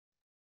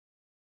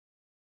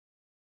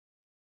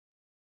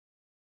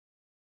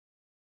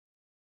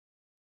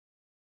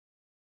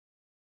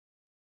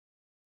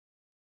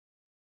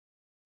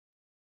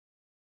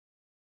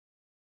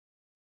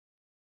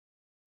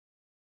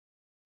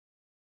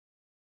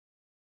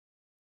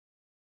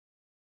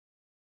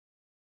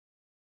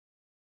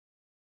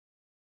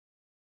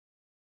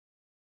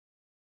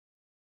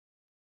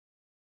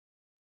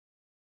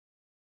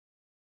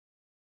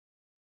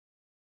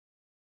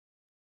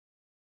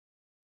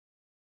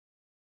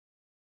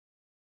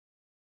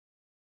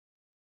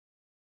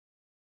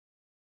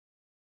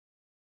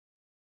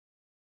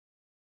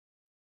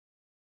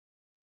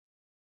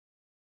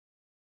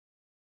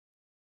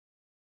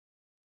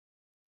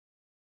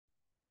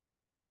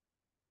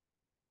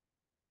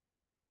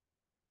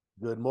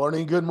Good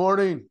morning. Good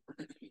morning.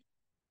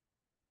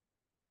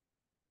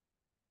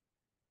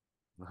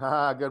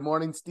 Good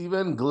morning,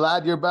 Stephen.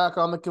 Glad you're back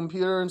on the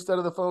computer instead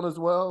of the phone as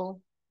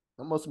well.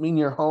 That must mean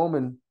you're home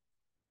and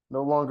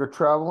no longer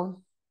traveling.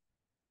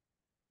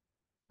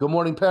 Good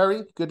morning,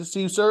 Perry. Good to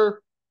see you, sir.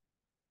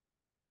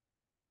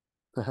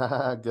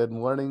 Good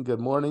morning. Good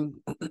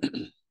morning.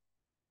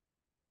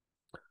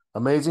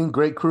 Amazing.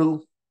 Great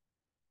crew.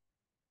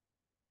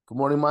 Good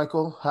morning,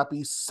 Michael.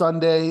 Happy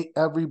Sunday,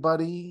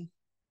 everybody.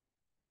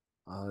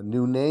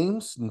 New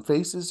names and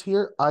faces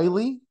here.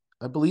 Eiley,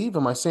 I believe.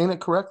 Am I saying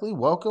it correctly?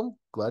 Welcome.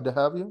 Glad to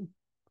have you.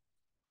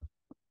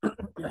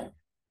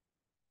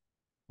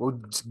 We'll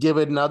just give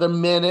it another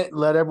minute.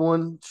 Let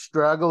everyone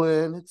straggle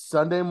in. It's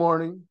Sunday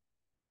morning.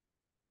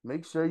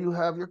 Make sure you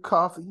have your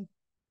coffee.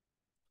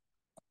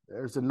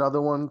 There's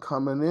another one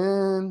coming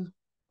in.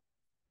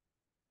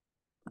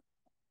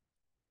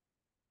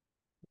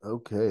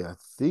 Okay, I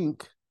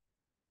think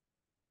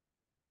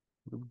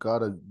we've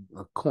got a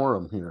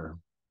quorum here.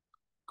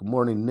 Good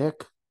morning,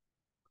 Nick.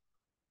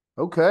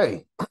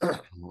 Okay,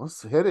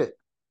 let's hit it.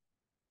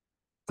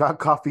 Got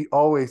coffee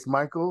always,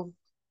 Michael.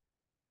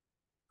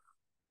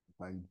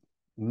 I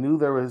knew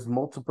there was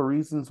multiple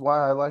reasons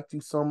why I liked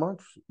you so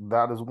much.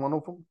 That is one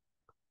of them.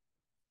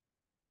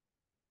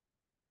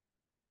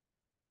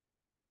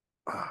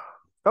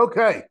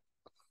 Okay.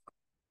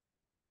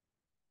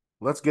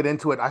 Let's get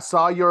into it. I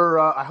saw your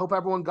I hope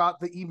everyone got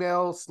the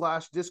email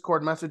 /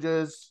 Discord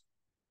messages.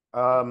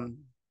 Um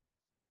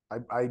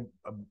I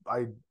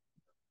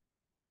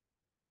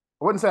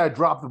wouldn't say I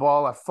dropped the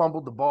ball. I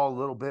fumbled the ball a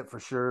little bit for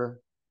sure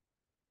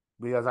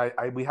because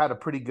we had a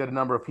pretty good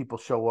number of people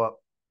show up.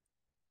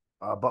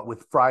 But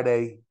with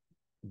Friday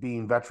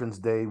being Veterans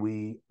Day,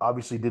 we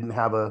obviously didn't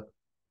have a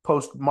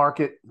post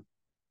market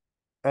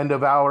end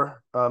of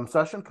hour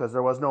session because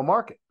there was no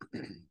market.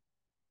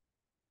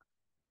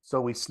 So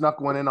we snuck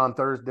one in on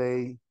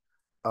Thursday.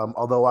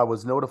 Although I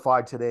was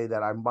notified today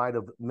that I might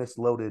have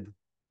misloaded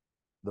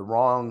the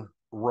wrong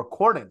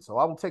recording. So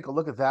I will take a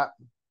look at that.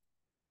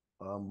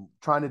 I'm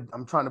trying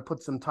to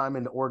put some time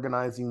into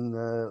organizing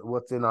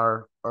what's in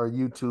our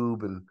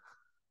YouTube, and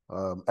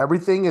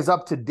everything is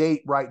up to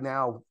date right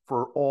now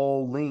for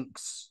all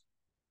links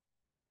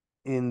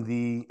and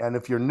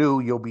if you're new,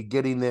 you'll be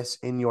getting this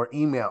in your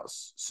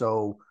emails.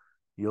 So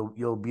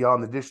you'll be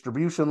on the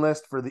distribution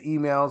list for the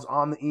emails.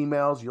 On the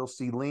emails, you'll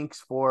see links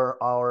for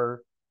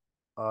our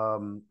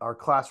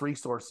class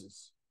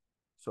resources.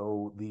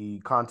 So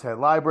the content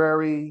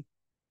library,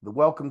 the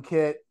welcome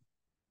kit.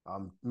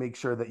 Make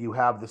sure that you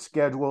have the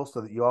schedule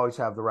so that you always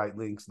have the right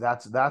links.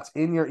 That's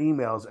in your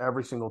emails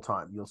every single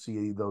time. You'll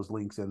see those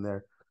links in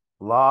there.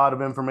 A lot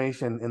of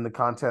information in the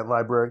content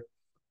library.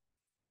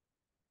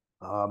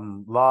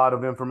 Lot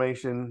of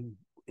information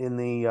in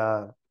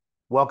the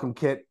welcome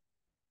kit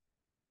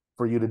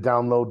for you to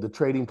download the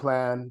trading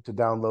plan, to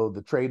download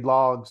the trade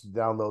logs, to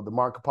download the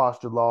market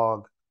posture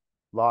log.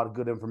 A lot of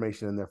good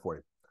information in there for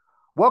you.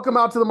 Welcome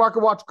out to the Market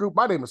Watch Group.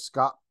 My name is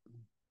Scott.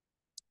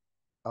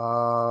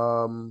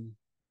 I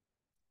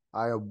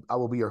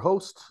will be your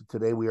host.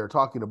 Today we are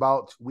talking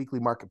about weekly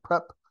market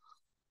prep.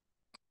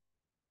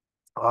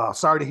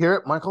 Sorry to hear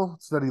it, Michael.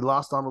 Said he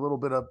lost on a little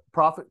bit of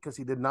profit because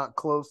he did not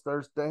close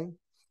Thursday.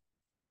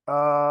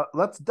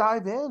 Let's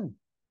dive in.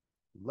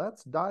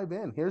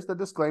 Here's the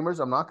disclaimers.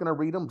 I'm not going to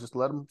read them. Just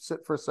let them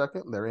sit for a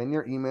second. They're in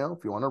your email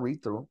if you want to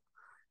read through them.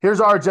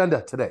 Here's our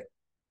agenda today.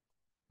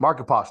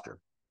 Market posture.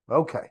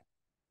 Okay.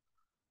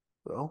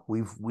 So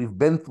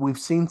we've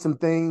seen some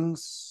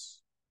things.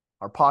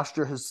 Our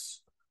posture has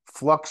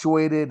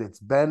fluctuated. It's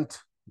bent,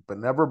 but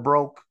never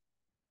broke.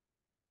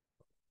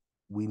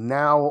 We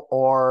now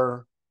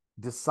are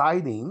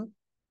deciding,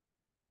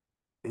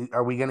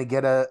 are we going to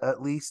get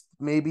at least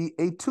maybe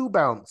a 2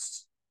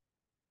 bounce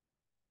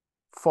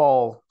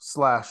fall /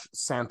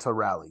 Santa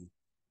rally?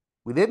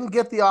 We didn't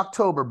get the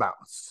October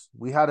bounce.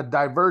 We had a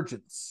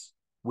divergence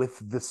with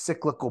the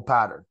cyclical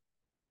pattern.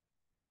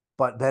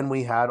 But then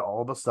we had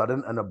all of a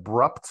sudden an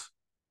abrupt,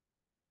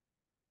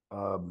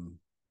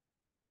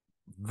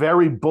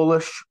 very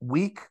bullish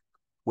week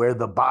where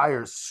the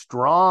buyers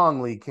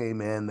strongly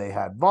came in. They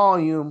had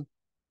volume.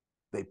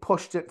 They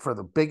pushed it for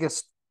the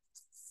biggest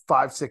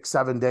 5, 6,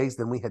 7 days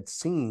than we had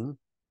seen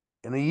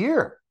in a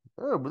year.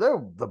 We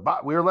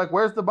were like,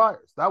 where's the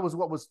buyers? That was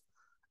what was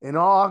in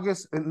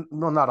August.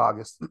 No, not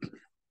August.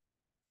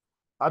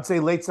 I'd say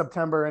late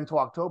September into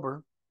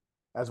October,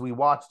 as we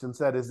watched and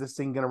said, is this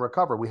thing going to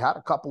recover? We had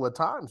a couple of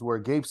times where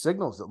it gave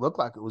signals that looked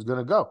like it was going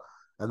to go.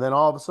 And then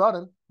all of a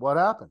sudden, what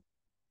happened?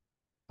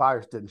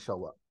 Buyers didn't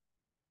show up.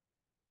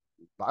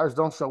 Buyers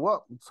don't show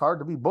up. It's hard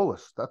to be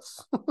bullish.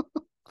 That's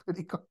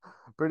pretty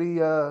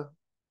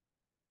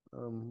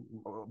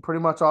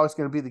much always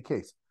going to be the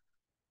case.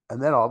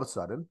 And then all of a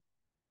sudden,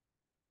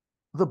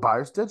 the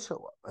buyers did show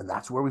up. And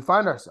that's where we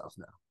find ourselves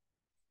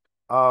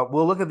now.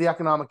 We'll look at the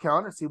economic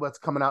calendar, see what's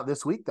coming out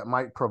this week that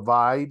might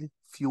provide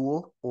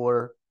fuel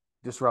or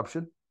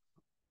disruption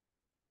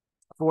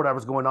for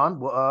whatever's going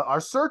on. Our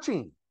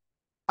searching,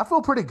 I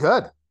feel pretty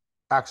good,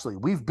 actually.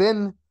 We've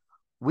been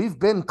we've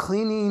been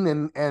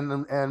cleaning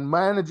and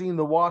managing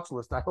the watch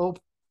list. I hope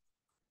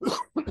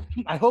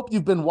I hope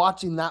you've been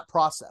watching that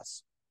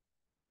process.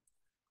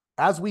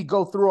 As we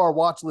go through our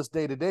watch list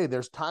day to day,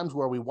 there's times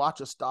where we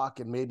watch a stock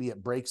and maybe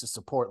it breaks a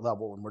support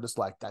level and we're just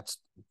like, that's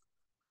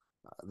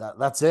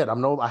it.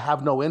 I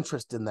have no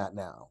interest in that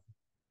now.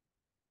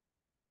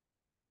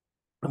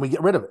 And we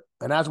get rid of it.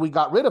 And as we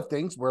got rid of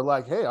things, we're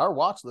like, hey, our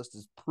watch list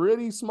is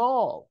pretty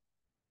small.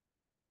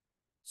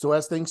 So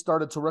as things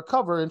started to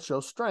recover and show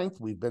strength,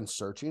 we've been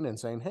searching and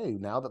saying, hey,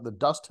 now that the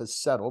dust has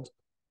settled,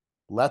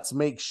 let's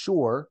make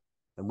sure.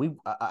 And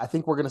I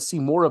think we're going to see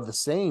more of the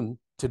same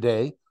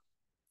today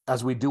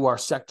as we do our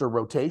sector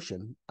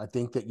rotation. I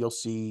think that you'll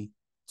see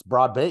it's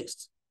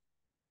broad-based,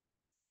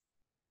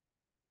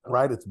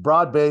 right? It's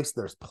broad-based.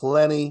 There's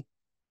plenty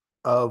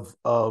of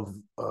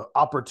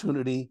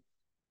opportunity.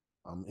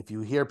 If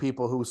you hear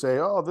people who say,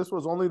 oh, this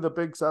was only the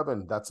big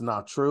seven, that's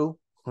not true.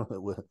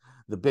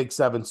 The big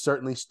seven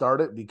certainly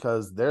started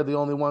because they're the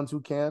only ones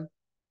who can.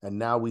 And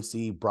now we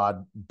see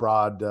broad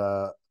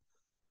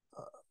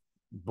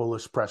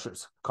bullish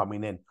pressures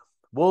coming in.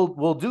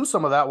 We'll do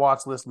some of that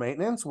watch list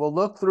maintenance. We'll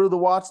look through the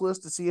watch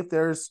list to see if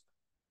there's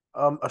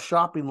a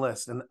shopping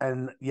list.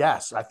 And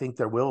yes, I think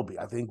there will be.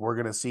 I think we're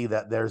going to see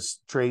that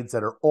there's trades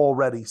that are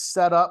already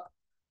set up.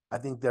 I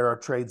think there are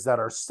trades that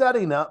are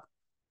setting up.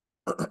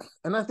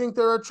 And I think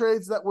there are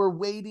trades that we're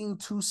waiting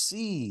to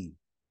see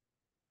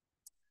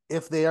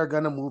if they are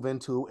going to move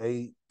into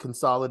a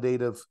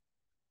consolidative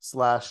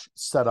 /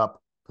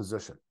 setup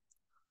position.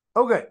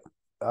 Okay.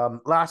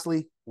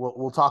 Lastly,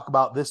 we'll talk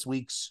about this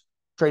week's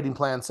trading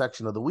plan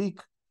section of the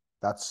week.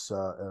 That's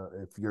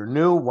if you're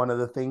new, one of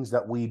the things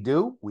that we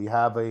do, we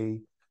have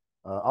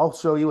I'll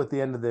show you at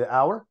the end of the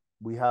hour.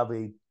 We have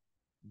a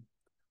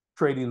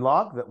trading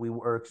log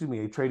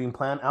a trading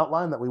plan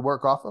outline that we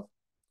work off of.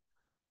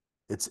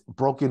 It's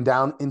broken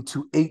down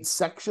into 8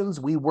 sections.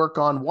 We work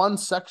on 1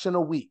 section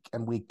a week,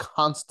 and we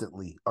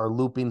constantly are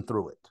looping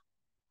through it.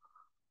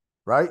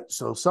 Right?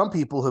 So some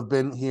people have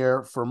been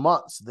here for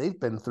months. They've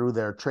been through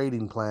their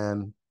trading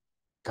plan.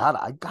 God,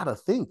 I got to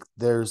think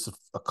there's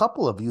a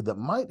couple of you that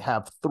might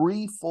have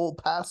 3 full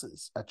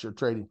passes at your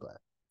trading plan.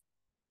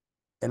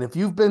 And if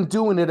you've been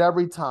doing it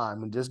every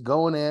time and just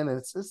going in, and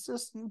it's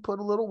just you put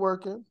a little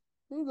work in.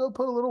 You go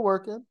put a little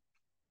work in.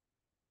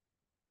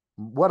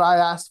 What I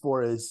asked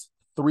for is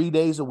 3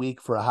 days a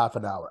week for a half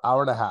an hour,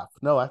 hour and a half.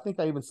 No, I think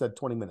I even said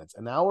 20 minutes,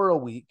 an hour a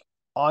week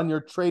on your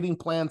trading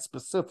plan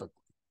specifically,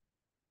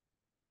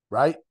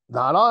 right?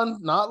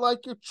 Not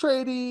like you're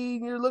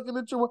trading, you're looking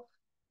at your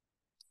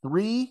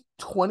 3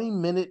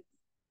 20-minute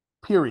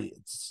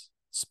periods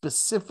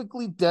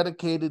specifically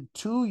dedicated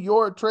to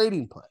your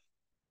trading plan.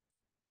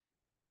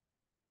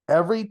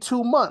 Every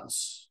 2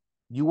 months,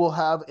 you will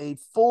have a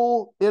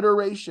full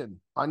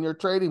iteration on your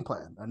trading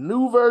plan, a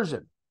new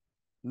version.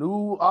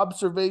 New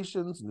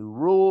observations, new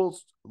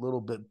rules, a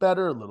little bit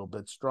better, a little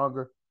bit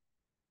stronger.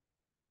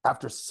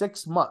 After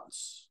 6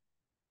 months,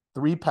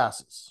 3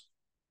 passes,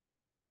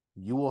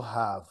 you will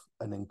have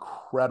an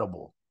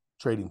incredible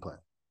trading plan.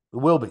 It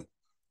will be.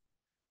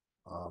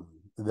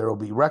 There will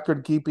be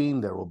record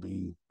keeping. There will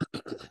be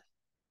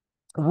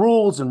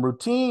rules and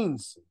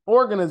routines,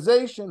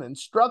 organization and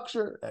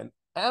structure and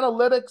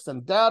analytics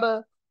and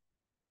data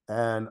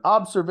and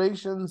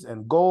observations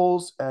and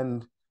goals,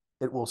 and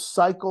it will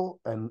cycle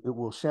and it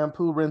will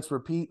shampoo, rinse,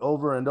 repeat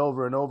over and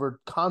over and over,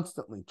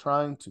 constantly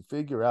trying to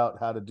figure out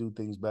how to do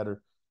things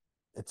better.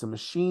 It's a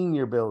machine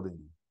you're building,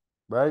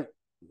 right?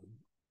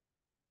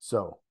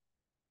 So,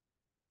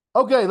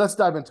 okay, let's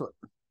dive into it.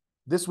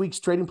 This week's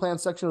trading plan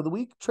section of the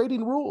week,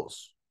 trading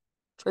rules.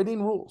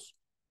 Trading rules.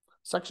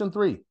 Section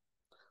 3.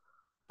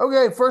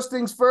 Okay, first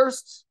things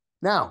first.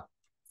 Now,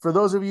 for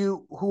those of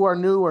you who are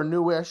new or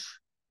newish,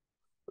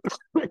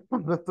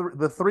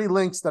 the 3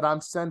 links that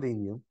I'm sending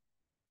you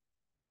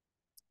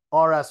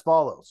are as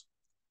follows.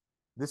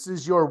 This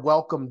is your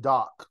welcome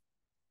doc.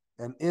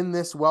 And in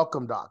this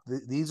welcome doc,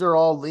 these are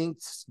all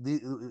links.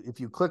 If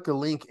you click a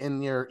link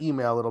in your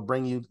email, it'll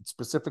bring you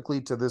specifically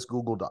to this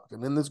Google Doc.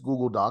 And in this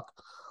Google Doc,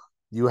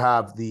 you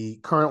have the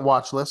current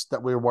watch list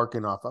that we're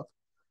working off of.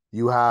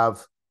 You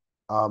have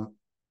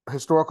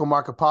historical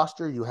market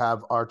posture. You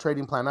have our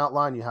trading plan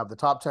outline. You have the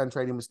top 10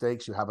 trading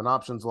mistakes. You have an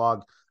options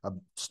log, a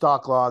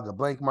stock log, a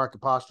blank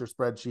market posture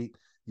spreadsheet.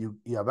 You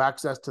have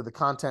access to the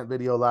content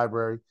video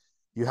library.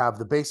 You have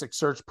the basic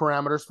search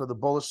parameters for the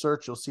bullish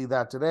search. You'll see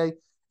that today.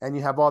 And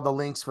you have all the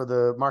links for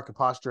the market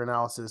posture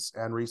analysis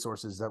and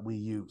resources that we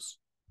use.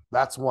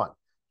 That's one.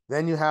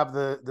 Then you have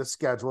the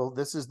schedule.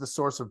 This is the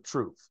source of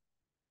truth.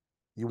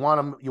 You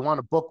want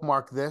to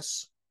bookmark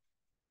this.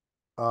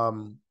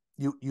 You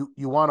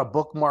want to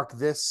bookmark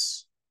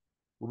this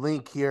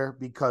link here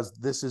because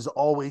this is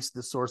always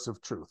the source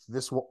of truth.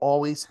 This will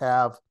always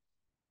have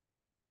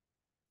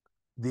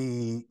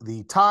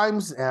the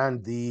times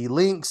and the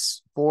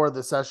links for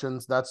the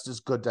sessions. That's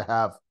just good to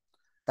have.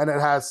 And it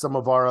has some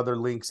of our other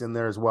links in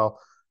there as well.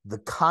 The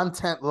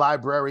content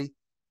library.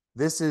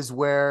 This is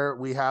where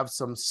we have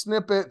some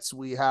snippets.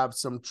 We have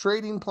some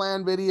trading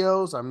plan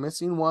videos. I'm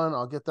missing one.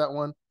 I'll get that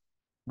one.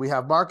 We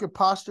have market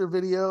posture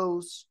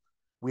videos.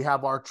 We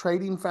have our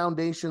trading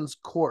foundations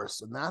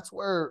course. And that's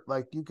where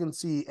like you can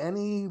see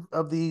any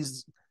of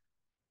these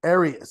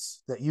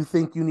areas that you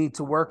think you need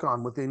to work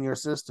on within your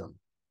system.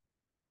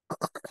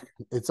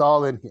 It's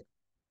all in here.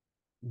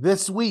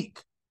 This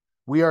week,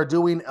 we are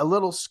doing a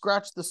little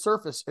scratch the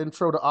surface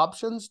intro to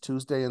options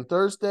Tuesday and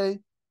Thursday.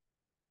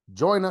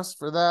 Join us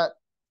for that.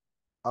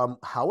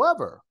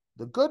 However,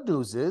 the good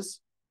news is,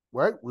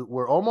 right,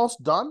 we're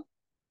almost done.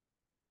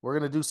 We're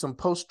going to do some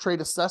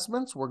post-trade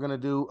assessments. We're going to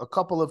do a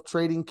couple of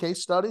trading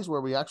case studies where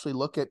we actually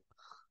look at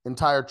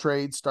entire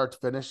trades, start to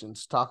finish, and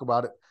just talk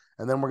about it.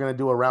 And then we're going to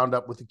do a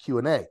roundup with the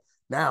Q&A.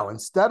 Now,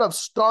 instead of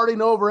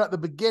starting over at the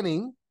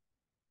beginning,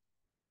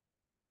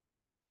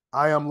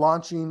 I am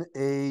launching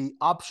a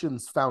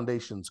options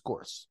foundations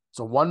course.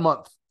 So 1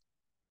 month.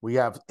 We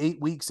have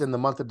 8 weeks in the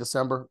month of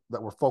December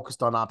that we're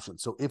focused on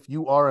options. So if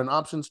you are an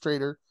options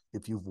trader,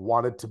 if you've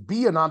wanted to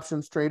be an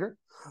options trader,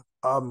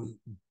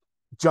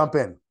 jump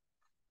in.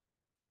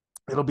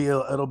 It'll be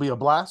a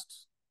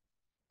blast.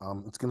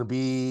 It's going to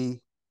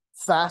be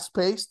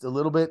fast-paced a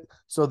little bit.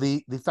 So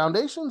the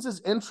foundations is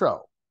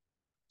intro.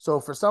 So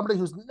for somebody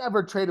who's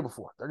never traded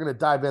before, they're going to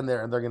dive in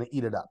there and they're going to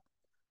eat it up.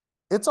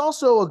 It's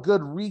also a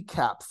good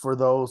recap for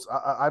those.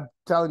 I'm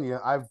telling you,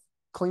 I've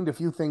cleaned a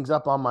few things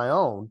up on my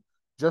own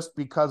just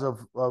because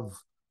of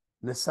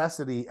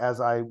necessity as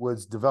I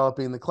was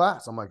developing the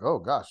class. I'm like, oh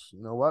gosh,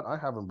 you know what? I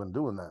haven't been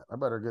doing that. I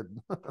better get,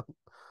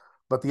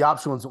 but the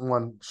options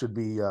one should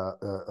be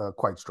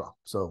quite strong.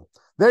 So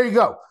there you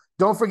go.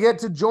 Don't forget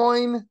to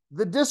join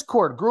the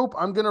Discord group.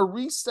 I'm going to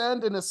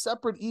resend in a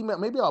separate email.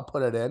 Maybe I'll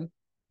put it in.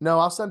 No,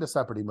 I'll send a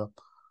separate email.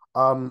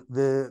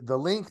 The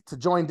link to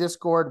join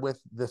Discord with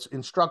the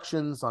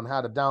instructions on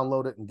how to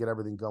download it and get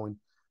everything going.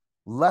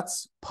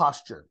 Let's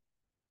posture.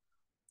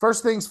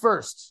 First things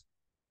first.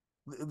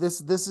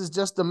 This is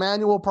just a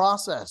manual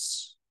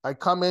process. I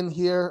come in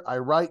here, I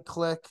right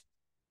click,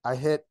 I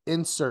hit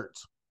insert.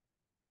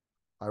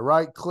 I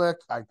right click,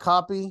 I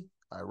copy,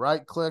 I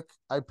right click,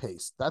 I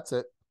paste. That's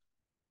it.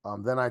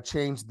 Then I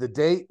change the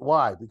date.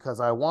 Why? Because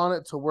I want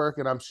it to work,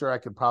 and I'm sure I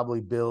could probably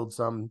build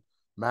some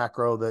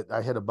macro that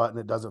I hit a button,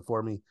 it does it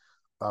for me.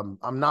 I'm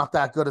not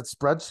that good at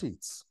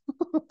spreadsheets.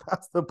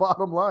 That's the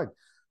bottom line.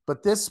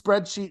 But this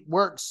spreadsheet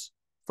works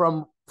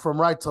from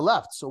right to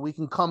left. So we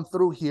can come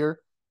through here.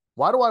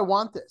 Why do I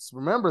want this?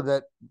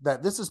 Remember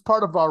that this is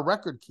part of our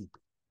record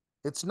keeping.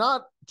 It's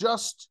not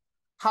just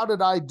how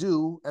did I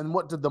do and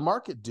what did the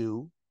market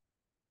do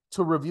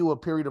to review a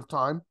period of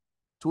time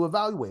to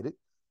evaluate it.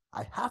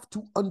 I have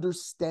to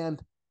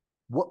understand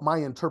what my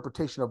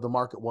interpretation of the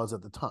market was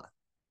at the time.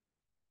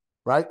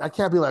 Right? I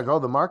can't be like, oh,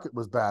 the market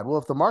was bad. Well,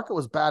 if the market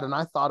was bad and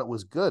I thought it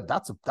was good,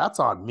 that's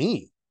on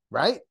me,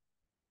 right?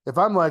 If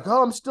I'm like,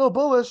 oh, I'm still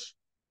bullish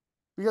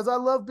because I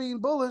love being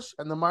bullish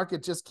and the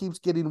market just keeps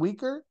getting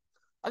weaker,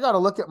 I got to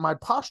look at my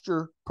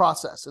posture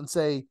process and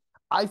say,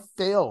 I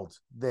failed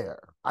there.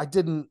 I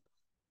didn't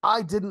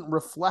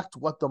reflect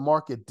what the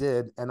market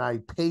did and I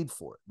paid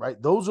for it,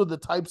 right? Those are the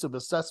types of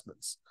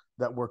assessments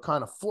that we're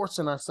kind of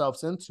forcing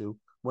ourselves into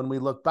when we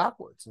look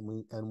backwards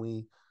and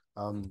we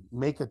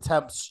make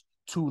attempts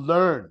to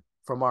learn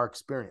from our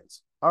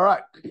experience. All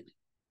right.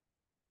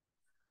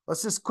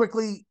 Let's just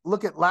quickly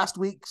look at last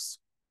week's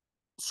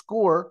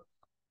score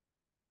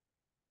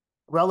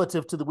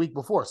relative to the week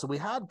before. So we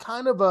had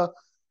kind of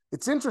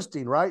it's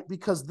interesting, right?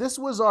 Because this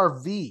was our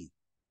V.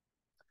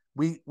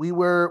 We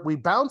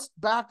bounced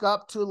back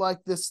up to like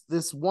this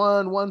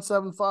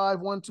 175,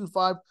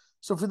 125.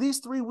 So for these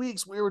 3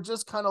 weeks, we were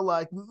just kind of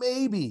like,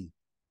 maybe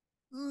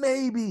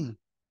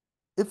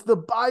if the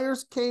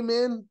buyers came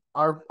in,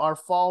 our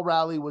fall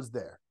rally was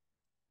there,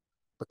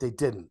 but they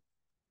didn't.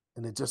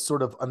 And it just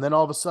sort of, and then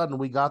all of a sudden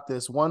we got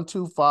this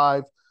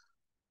 125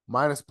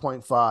 minus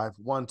 0.5,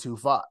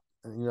 125.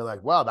 And you're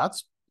like, wow,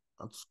 that's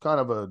kind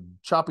of a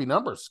choppy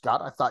number,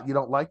 Scott. I thought you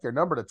don't like your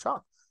number to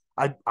chop.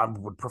 I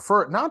would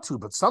prefer it not to,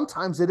 but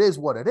sometimes it is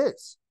what it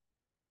is.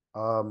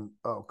 Oh,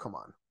 come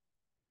on.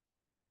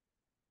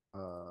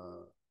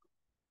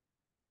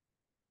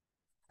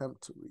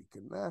 Attempt to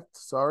reconnect.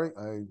 Sorry,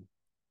 I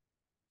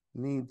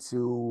need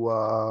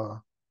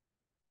to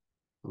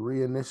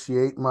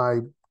reinitiate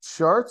my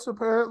charts,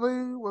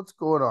 apparently. What's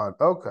going on?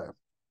 Okay.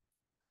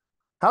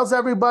 How's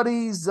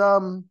everybody's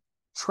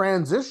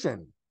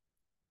transition?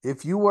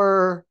 If you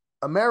were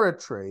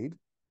Ameritrade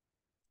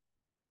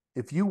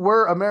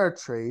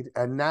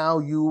and now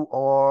you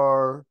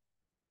are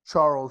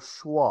Charles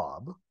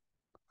Schwab,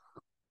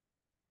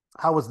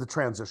 how was the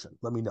transition?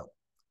 Let me know.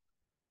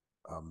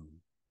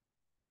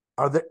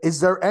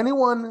 Is there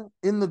anyone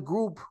in the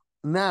group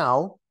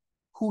now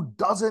who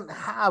doesn't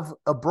have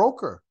a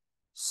broker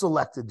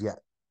selected yet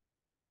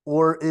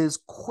or is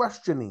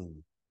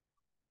questioning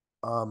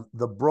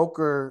the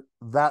broker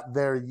that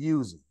they're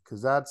using?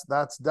 Because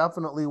that's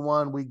definitely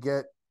one we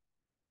get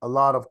a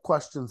lot of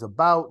questions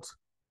about.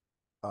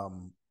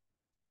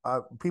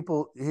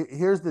 People,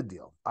 here's the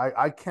deal.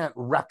 I can't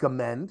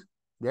recommend,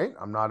 right?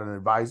 I'm not an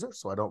advisor,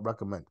 so I don't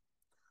recommend.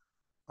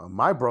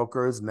 My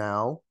broker is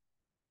now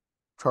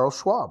Charles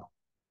Schwab.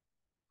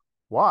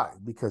 Why?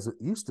 Because it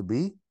used to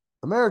be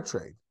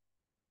Ameritrade.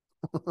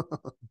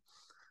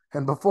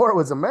 And before it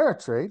was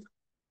Ameritrade,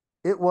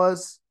 it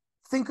was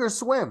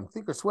Thinkorswim.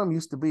 Thinkorswim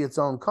used to be its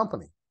own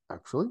company,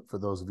 actually, for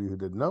those of you who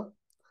didn't know.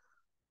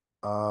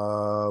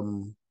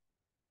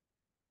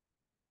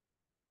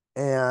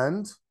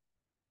 And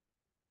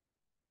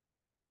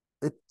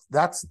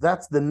that's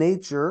the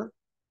nature.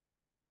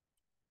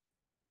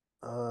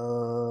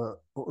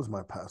 What was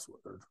my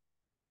password?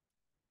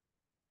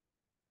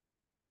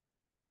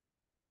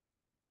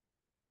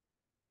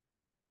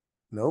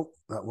 Nope,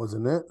 that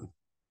wasn't it.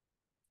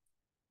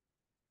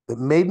 It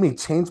made me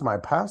change my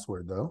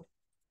password though.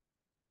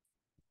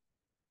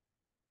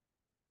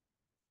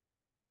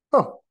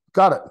 Oh,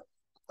 got it.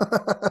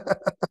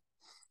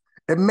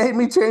 It made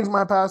me change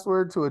my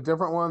password to a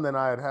different one than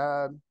I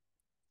had.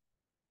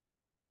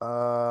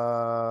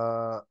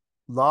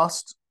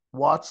 Lost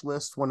watch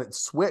list when it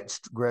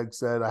switched. Greg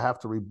said I have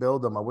to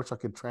rebuild them. I wish I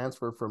could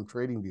transfer from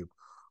TradingView.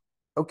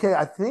 Okay,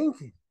 I think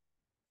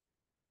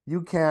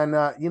you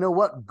can. You know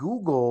what?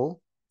 Google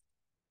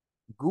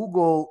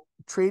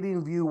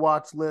TradingView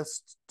watch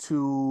list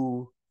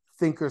to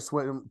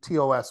Thinkorswim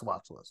TOS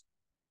watch list,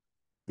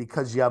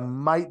 because you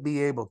might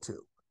be able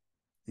to.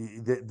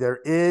 There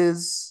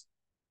is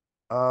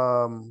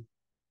no,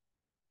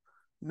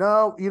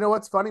 you know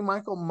what's funny,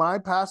 Michael? My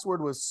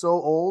password was so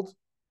old,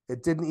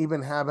 it didn't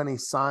even have any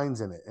signs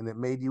in it, and it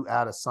made you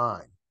add a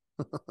sign.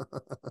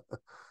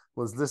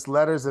 Was this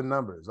letters and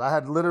numbers? I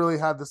had literally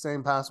had the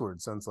same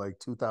password since like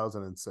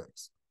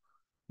 2006.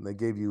 And they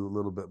gave you a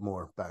little bit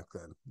more back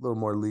then, a little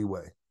more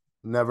leeway.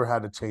 Never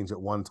had to change it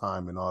one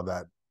time and all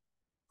that.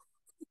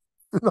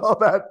 And all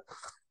that.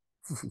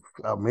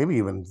 Maybe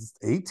even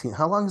 18.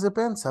 How long has it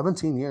been?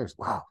 17 years.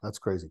 Wow, that's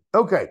crazy.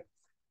 Okay.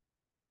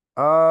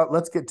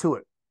 Let's get to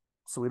it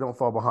so we don't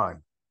fall behind.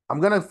 I'm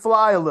going to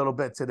fly a little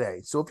bit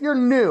today. So if you're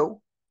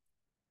new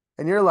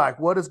and you're like,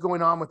 what is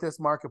going on with this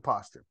market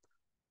posture?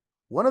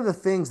 One of the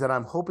things that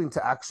I'm hoping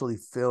to actually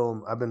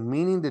film, I've been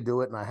meaning to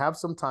do it, and I have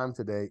some time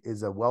today,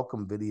 is a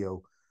welcome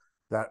video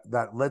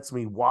that lets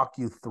me walk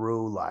you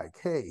through, like,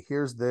 hey,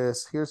 here's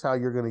this, here's how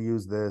you're going to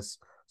use this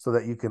so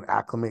that you can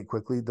acclimate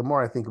quickly. The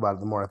more I think about it,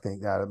 the more I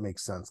think, yeah, it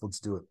makes sense. Let's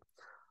do it.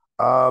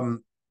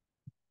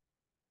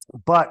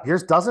 But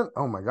yours doesn't?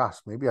 Oh my gosh,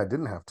 maybe I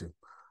didn't have to.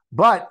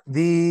 But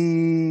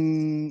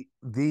the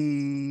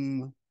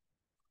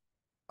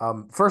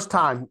first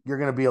time you're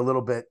going to be a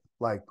little bit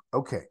like,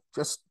 okay,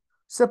 just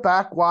sit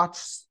back, watch,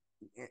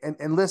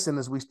 and listen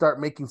as we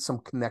start making some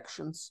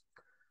connections.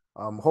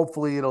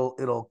 Hopefully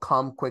it'll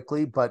come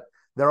quickly, but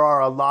there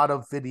are a lot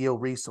of video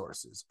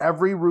resources.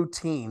 Every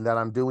routine that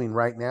I'm doing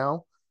right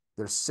now,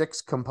 there's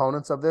 6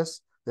 components of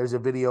this. There's a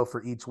video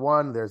for each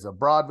one. There's a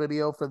broad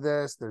video for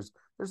this. There's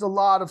a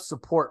lot of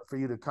support for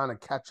you to kind of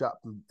catch up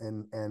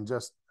and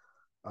just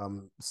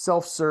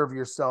self-serve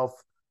yourself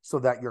so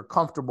that you're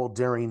comfortable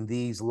during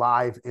these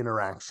live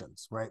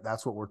interactions, right?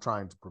 That's what we're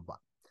trying to provide.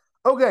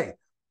 Okay,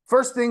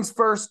 first things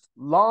first,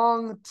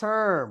 long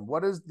term.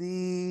 What is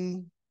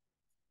the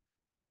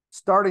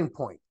starting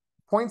point?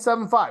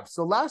 0.75.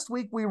 So last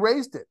week we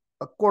raised it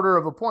 1/4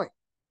 of a point.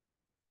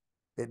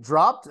 It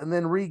dropped and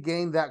then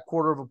regained that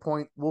 1/4 of a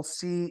point. We'll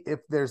see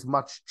if there's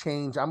much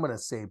change. I'm going to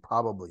say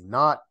probably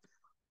not.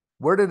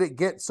 Where did it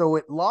get? So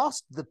it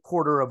lost the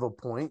 1/4 of a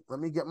point. Let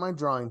me get my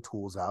drawing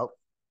tools out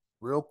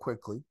real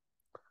quickly.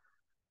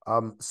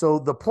 So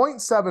the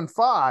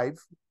 0.75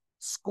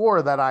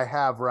 score that I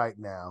have right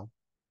now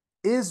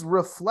is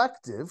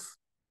reflective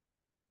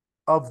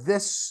of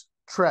this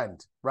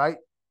trend, right?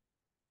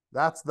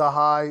 That's the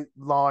high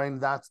line.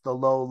 That's the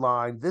low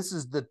line. This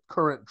is the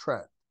current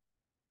trend.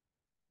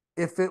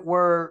 If it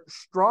were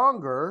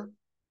stronger,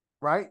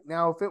 right?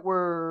 Now, if it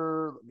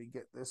were, let me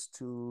get this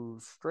to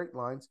straight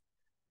lines.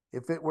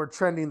 If it were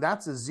trending,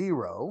 that's a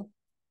 0.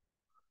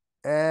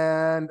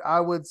 And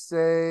I would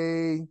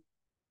say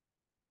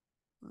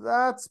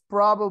that's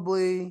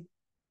probably,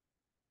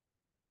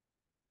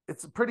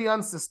 it's pretty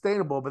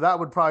unsustainable, but that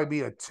would probably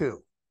be a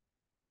 2.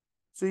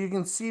 So you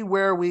can see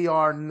where we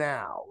are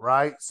now,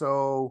 right?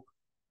 So,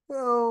 you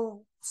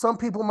know, some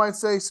people might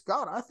say,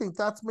 Scott, I think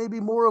that's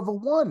maybe more of a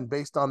 1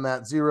 based on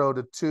that 0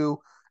 to 2.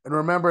 And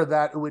remember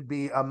that it would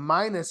be a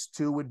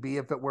 -2 would be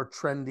if it were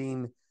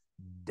trending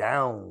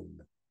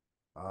down,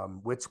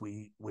 which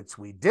we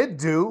did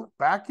do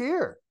back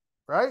here,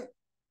 right?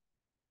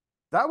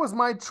 That was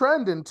my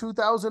trend in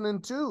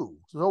 2002.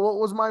 So what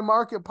was my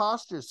market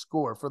posture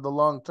score for the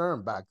long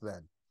term back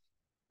then?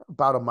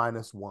 About a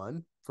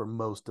 -1 for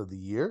most of the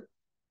year,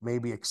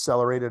 maybe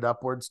accelerated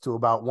upwards to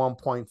about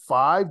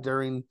 1.5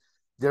 during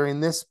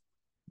this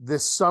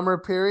summer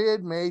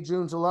period, May,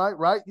 June, July,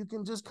 right? You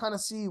can just kind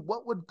of see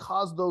what would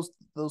cause those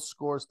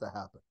scores to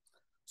happen.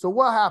 So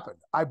what happened?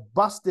 I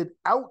busted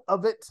out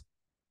of it,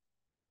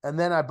 and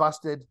then I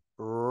busted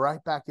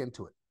right back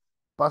into it.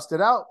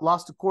 Busted out,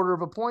 lost a 1/4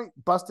 of a point,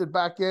 busted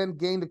back in,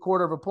 gained a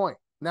 1/4 of a point.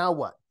 Now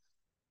what?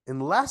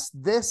 Unless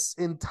this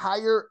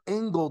entire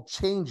angle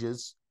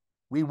changes,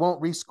 we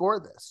won't rescore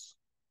this,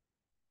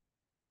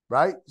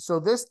 right?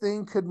 So this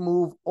thing could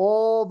move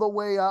all the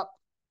way up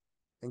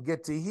and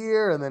get to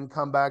here and then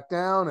come back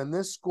down, and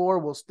this score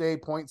will stay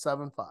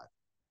 0.75.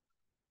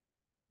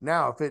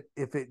 Now,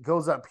 if it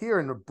goes up here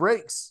and it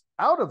breaks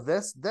out of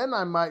this, then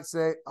I might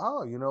say,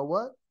 oh, you know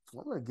what?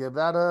 I'm going to give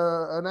that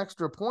an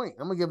extra point.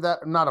 I'm going to give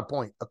that not a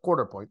point, a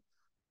quarter point.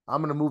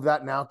 I'm going to move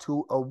that now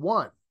to a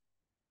 1.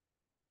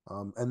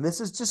 And this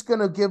is just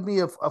going to give me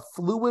a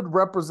fluid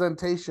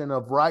representation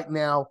of right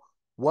now,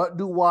 what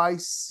do I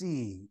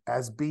see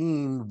as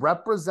being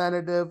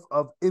representative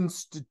of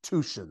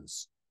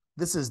institutions?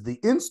 This is the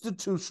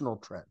institutional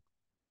trend,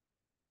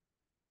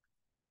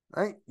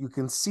 right? You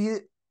can see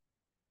it.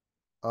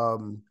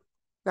 Now,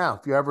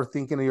 if you're ever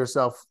thinking to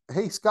yourself,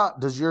 hey, Scott,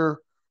 does your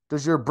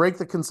break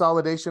the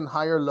consolidation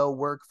higher low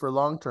work for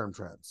long-term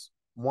trends?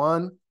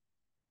 1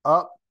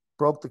 up,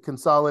 broke the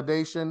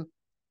consolidation,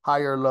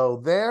 higher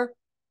low there,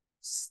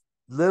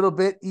 little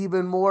bit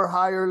even more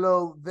higher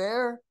low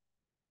there.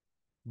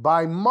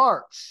 By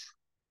March,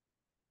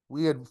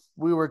 we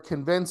were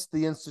convinced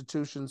the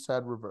institutions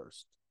had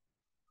reversed,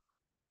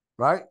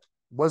 right?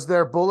 Was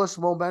there bullish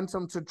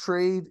momentum to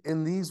trade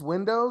in these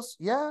windows?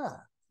 Yeah.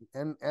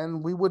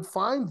 And we would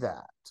find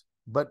that.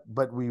 But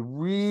we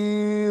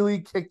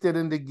really kicked it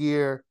into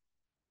gear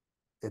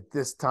at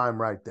this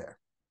time right there.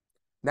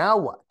 Now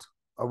what?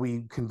 Are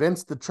we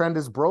convinced the trend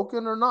is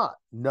broken or not?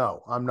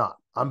 No, I'm not.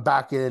 I'm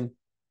back to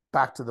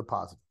the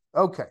positive.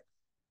 Okay.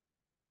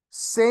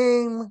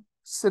 Same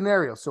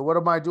scenario. So what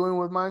am I doing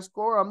with my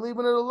score? I'm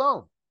leaving it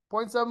alone.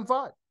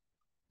 0.75.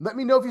 Let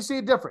me know if you see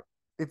it different.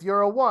 If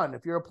you're a 1,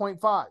 if you're a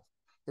 0.5.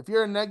 If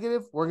you're a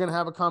negative, we're going to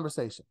have a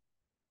conversation.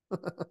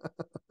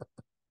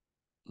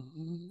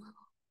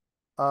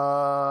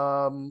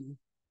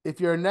 If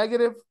you're a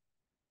negative,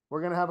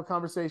 we're going to have a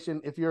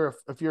conversation. If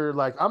you're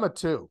like, I'm a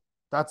 2,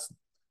 that's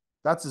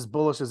as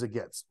bullish as it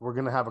gets. We're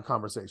going to have a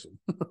conversation.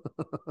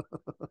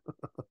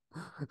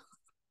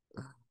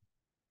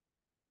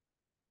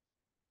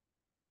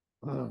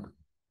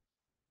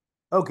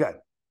 Okay.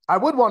 I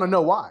would want to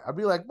know why. I'd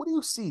be like, what do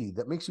you see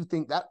that makes you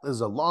think that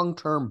is a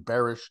long-term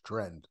bearish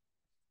trend?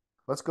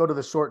 Let's go to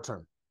the short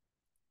term.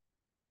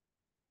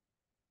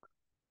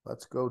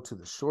 Let's go to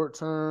the short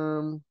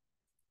term.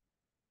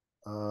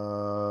 I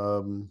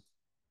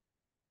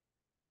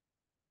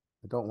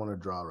don't want to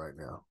draw right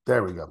now.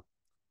 There we go.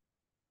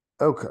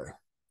 Okay.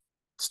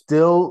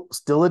 Still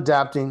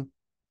adapting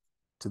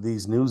to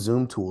these new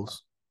Zoom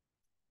tools.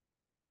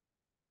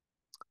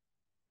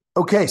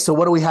 Okay, so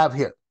what do we have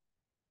here?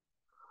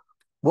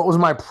 What was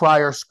my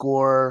prior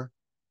score?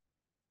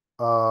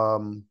 Yeah.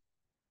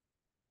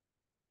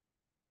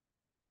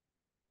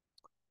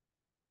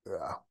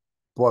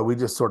 Boy, we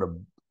just sort of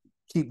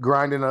keep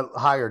grinding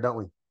higher, don't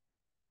we?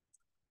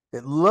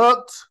 It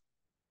looked,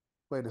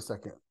 wait a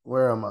second.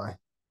 Where am I?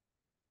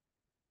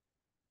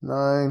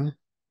 9.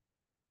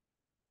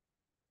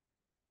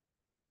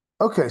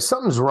 Okay,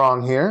 something's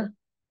wrong here,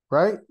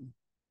 right?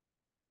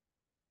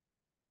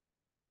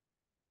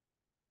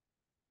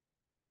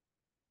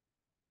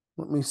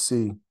 Let me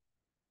see.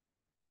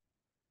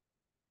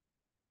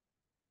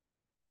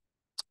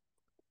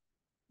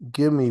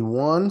 Give me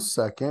 1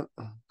 second.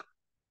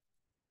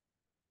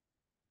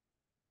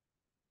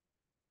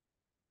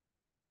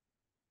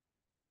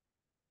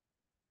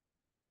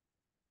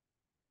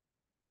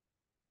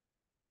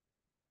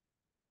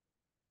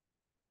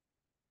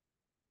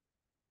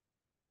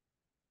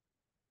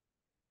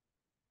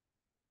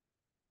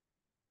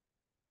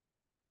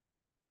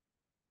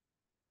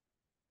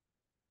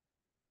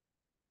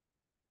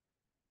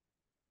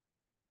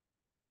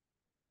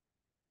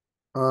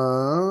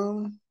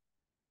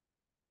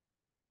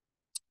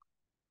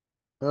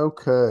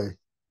 Okay.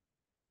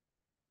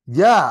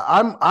 Yeah,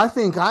 I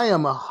think I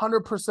am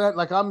 100%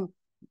 like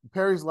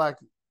Perry's like,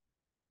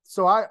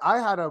 so I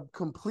had a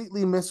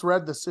completely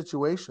misread the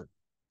situation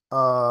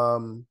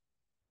about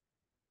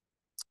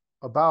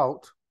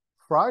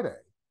Friday.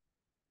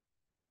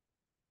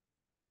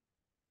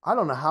 I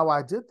don't know how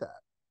I did that.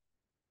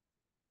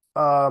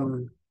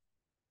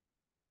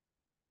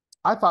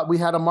 I thought we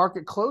had a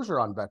market closure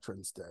on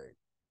Veterans Day.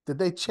 Did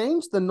they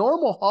change the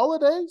normal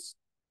holidays?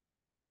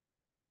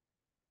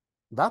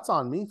 That's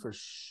on me for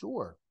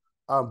sure.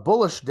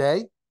 Bullish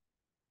day.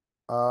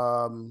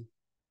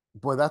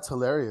 Boy, that's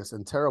hilarious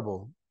and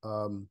terrible.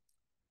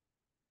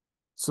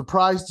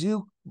 Surprised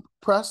you,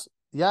 press?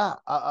 Yeah.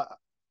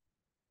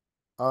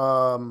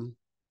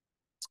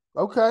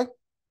 Okay.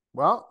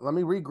 Well, let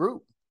me regroup.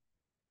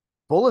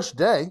 Bullish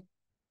day.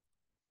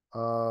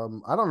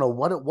 I don't know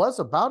what it was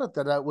about it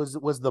that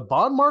was the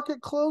bond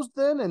market closed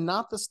then and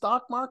not the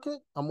stock market.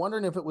 I'm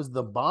wondering if it was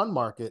the bond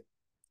market.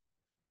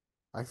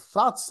 I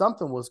thought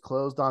something was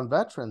closed on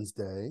Veterans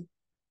Day.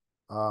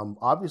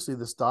 Obviously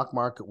the stock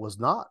market was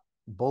not.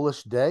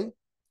 Bullish day.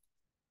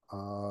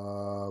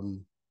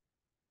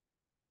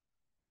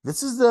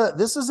 This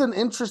is an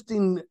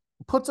interesting,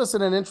 puts us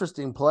in an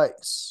interesting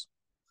place.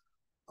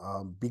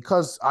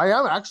 Because I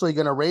am actually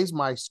going to raise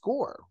my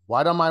score.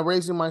 Why am I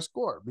raising my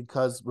score?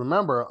 Because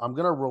remember, I'm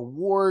going to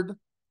reward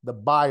the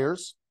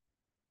buyers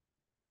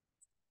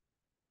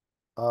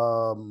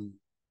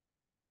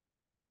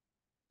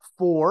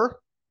for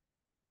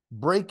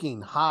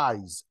breaking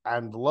highs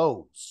and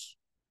lows.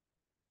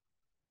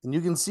 And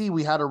you can see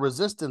we had a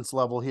resistance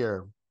level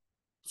here,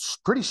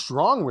 pretty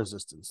strong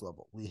resistance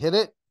level. We hit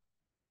it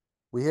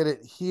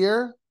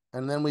here,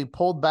 and then we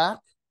pulled back,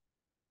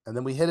 and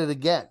then we hit it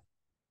again.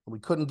 And we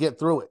couldn't get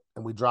through it,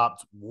 and we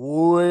dropped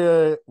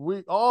way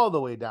all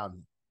the way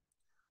down.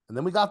 And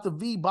then we got the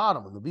V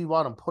bottom, and the V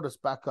bottom put us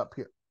back up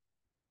here.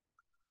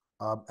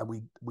 And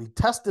we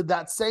tested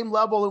that same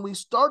level, and we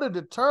started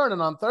to turn.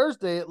 And on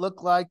Thursday, it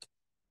looked like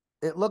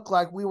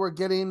we were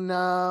getting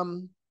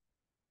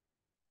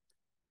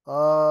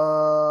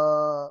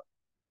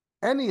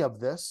any of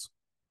this.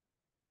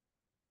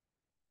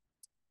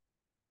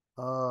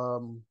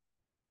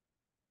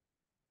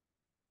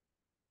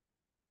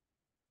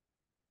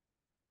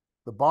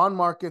 The bond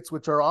markets,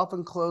 which are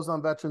often closed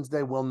on Veterans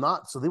Day, will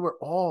not. So they were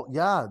all,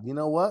 yeah, you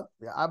know what?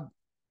 Yeah,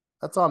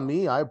 that's on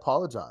me. I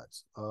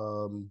apologize. I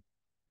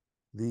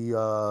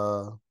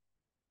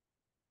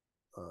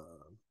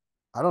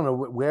don't know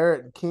where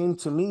it came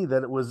to me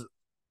that it was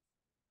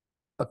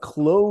a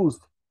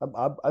closed.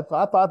 I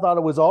thought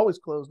it was always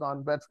closed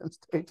on Veterans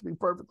Day, to be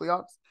perfectly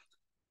honest.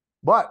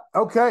 But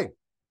okay,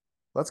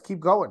 let's keep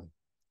going.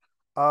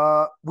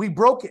 We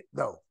broke it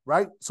though,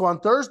 right? So on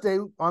Thursday,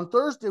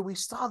 we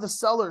saw the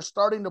sellers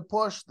starting to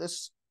push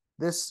this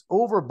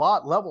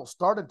overbought level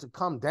started to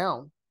come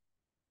down,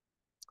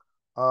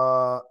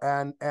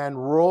 and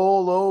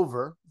roll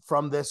over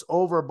from this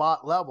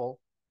overbought level.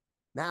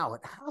 Now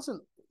it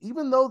hasn't,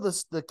 even though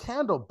the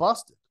candle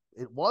busted,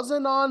 it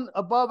wasn't on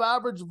above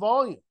average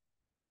volume.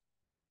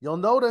 You'll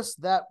notice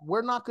that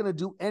we're not going to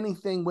do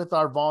anything with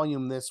our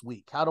volume this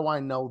week. How do I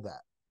know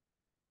that?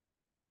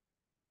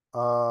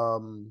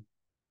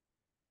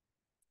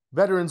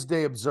 Veterans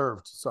Day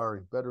observed.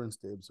 Sorry, Veterans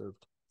Day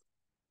observed.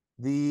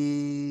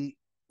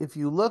 If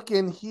you look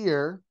in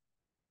here,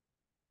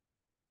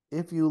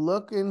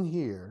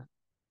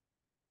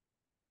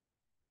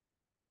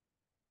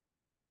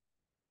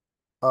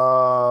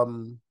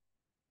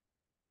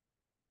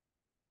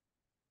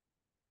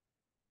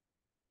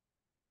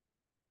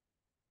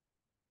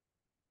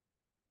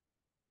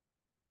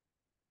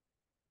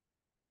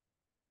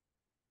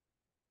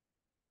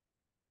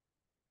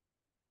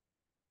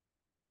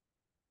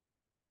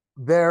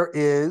 there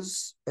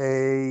is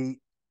a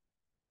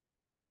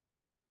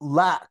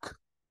lack,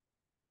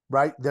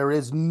 right? There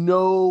is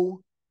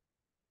no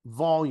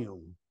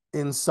volume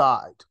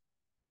inside.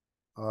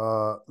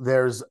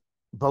 There's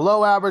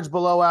below average,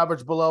 below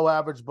average, below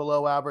average,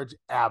 below average,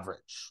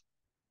 average.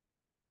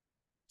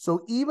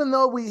 So even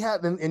though we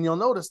had, and you'll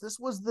notice this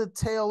was the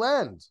tail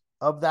end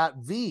of that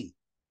V.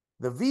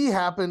 The V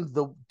happened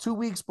the 2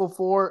 weeks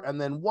before, and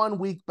then 1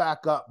 week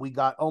back up, we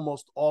got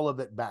almost all of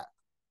it back.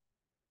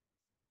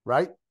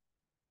 Right?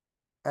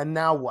 And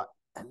now what?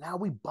 And now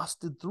we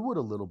busted through it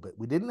a little bit.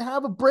 We didn't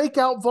have a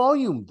breakout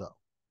volume though.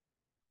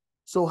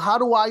 So how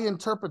do I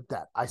interpret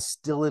that? I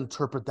still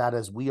interpret that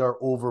as we are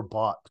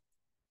overbought.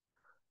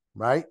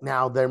 Right?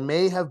 Now, there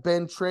may have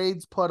been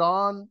trades put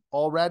on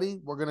already.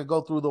 We're going to go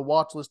through the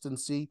watch list and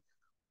see.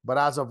 But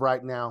as of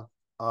right now,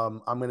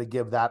 I'm going to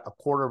give that a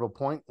 1/4 of a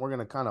point. We're going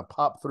to kind of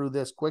pop through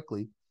this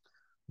quickly.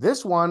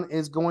 This one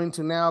is going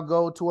to now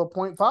go to a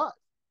 0.5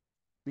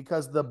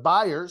 because the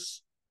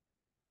buyers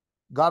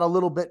got a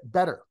little bit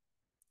better.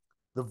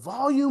 The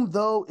volume,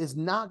 though, is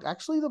not.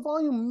 Actually, the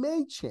volume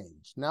may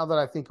change now that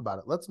I think about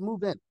it. Let's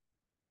move in.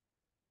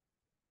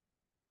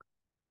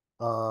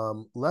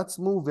 Let's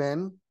move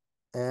in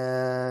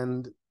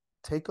and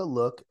take a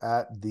look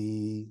at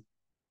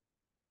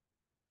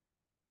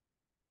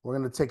we're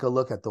going to take a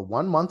look at the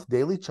 1 month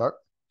daily chart.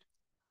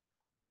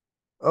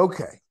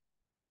 Okay.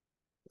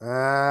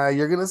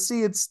 You're going to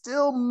see it's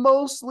still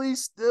mostly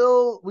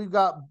we've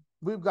got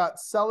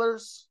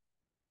sellers.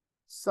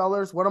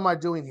 What am I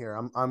doing here?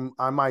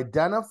 I'm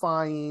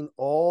identifying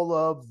all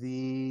of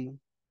the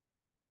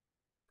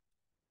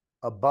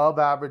above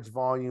average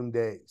volume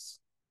days.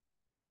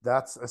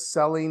 That's a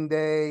selling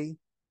day.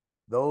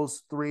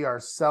 Those 3 are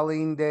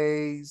selling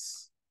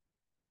days.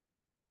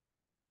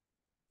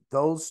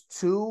 Those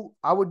 2,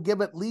 I would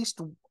give at least,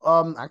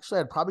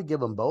 actually, I'd probably give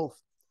them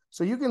both.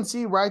 So you can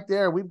see right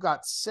there, we've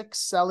got 6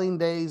 selling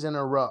days in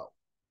a row.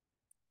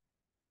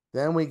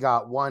 Then we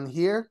got 1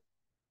 here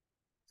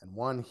and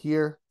 1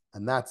 here,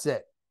 and that's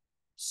it.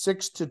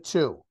 6 to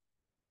 2.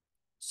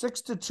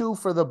 6 to 2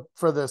 for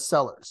the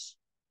sellers.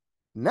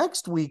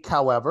 Next week,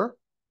 however,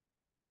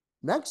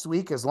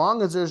 as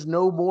long as there's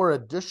no more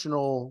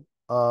additional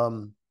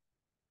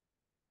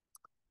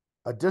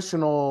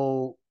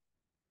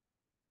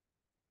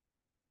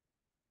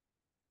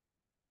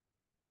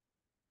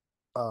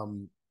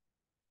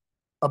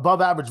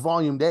above average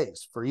volume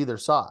days for either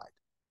side,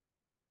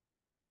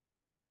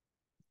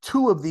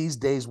 2 of these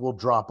days will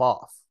drop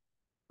off,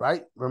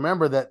 right?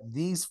 Remember that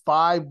these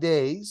 5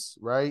 days,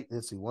 right?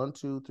 Let's see, 1,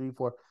 2, 3,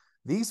 4.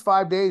 These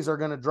 5 days are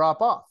going to drop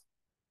off.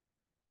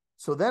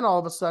 So then all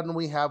of a sudden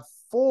we have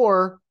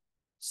 4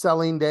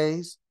 selling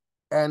days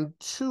and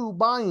 2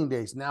 buying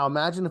days. Now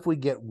imagine if we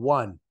get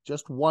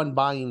just one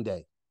buying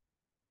day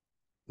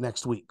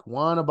next week,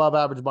 1 above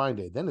average buying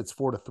day, then it's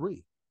 4 to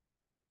 3.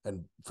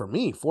 And for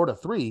me,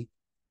 4-3,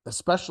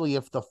 especially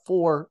if the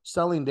 4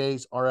 selling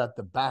days are at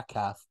the back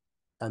half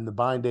and the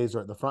buying days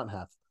are at the front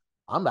half,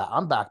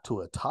 I'm back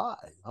to a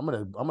tie. I'm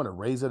gonna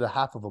raise it a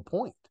half of a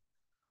point.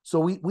 So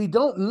we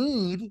don't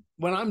need,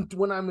 when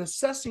I'm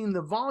assessing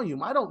the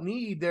volume, I don't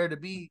need there to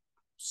be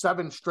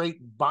 7 straight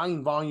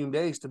buying volume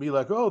days to be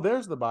like, oh,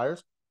 there's the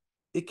buyers.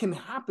 It can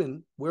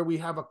happen where we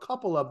have a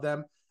couple of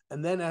them,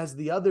 and then as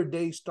the other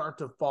days start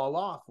to fall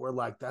off, we're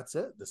like, that's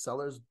it. The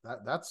sellers,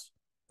 that's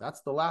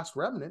the last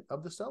remnant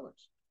of the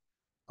sellers.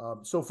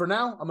 So for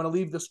now, I'm going to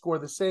leave the score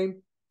the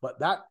same, but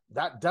that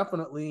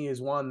definitely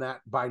is one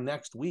that by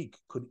next week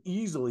could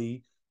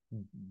easily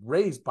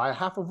raise by a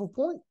half of a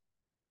point.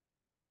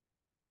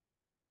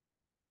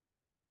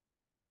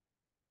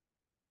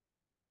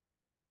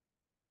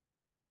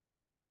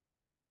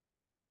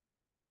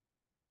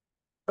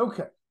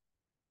 Okay.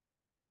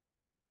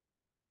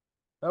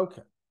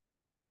 Okay.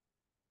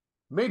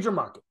 Major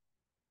market.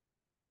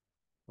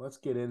 Let's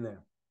get in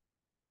there.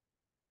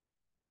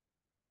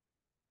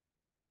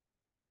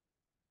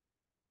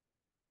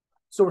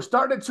 So we're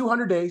starting at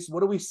 200 days.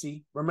 What do we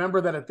see? Remember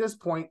that at this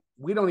point,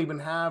 we don't even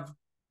have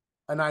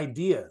an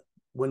idea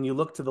when you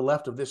look to the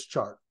left of this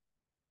chart.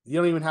 You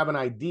don't even have an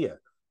idea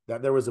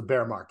that there was a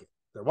bear market.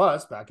 There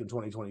was back in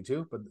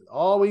 2022, but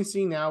all we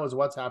see now is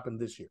what's happened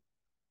this year.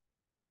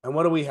 And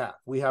what do we have?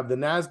 We have the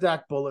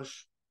NASDAQ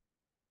bullish.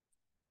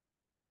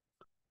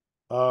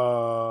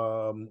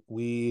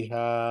 We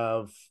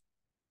have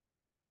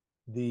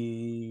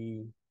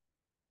the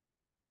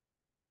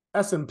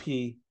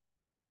S&P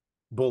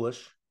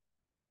bullish.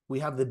 We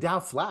have the Dow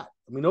flat.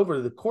 I mean, over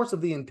the course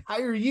of the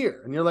entire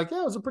year, and you're like,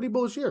 yeah, it was a pretty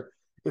bullish year.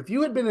 If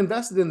you had been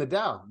invested in the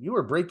Dow, you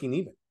were breaking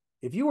even.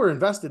 If you were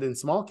invested in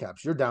small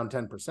caps, you're down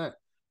 10%.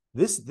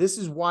 This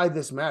is why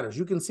this matters.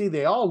 You can see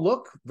they all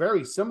look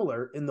very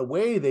similar in the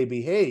way they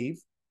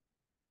behave,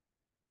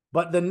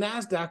 but the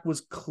NASDAQ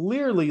was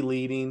clearly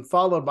leading,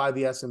 followed by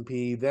the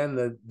S&P, then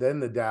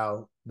the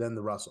Dow, then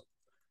the Russell.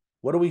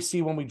 What do we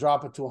see when we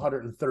drop it to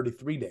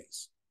 133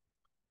 days?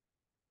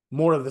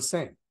 More of the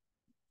same.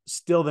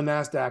 Still the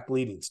NASDAQ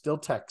leading, still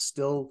tech,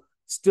 still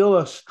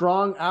a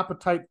strong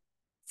appetite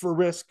for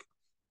risk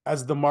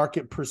as the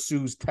market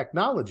pursues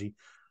technology.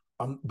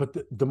 But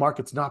the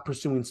market's not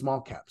pursuing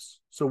small caps.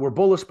 So we're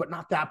bullish, but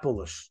not that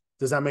bullish.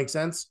 Does that make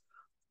sense?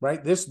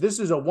 Right? This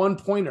is a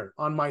 1-pointer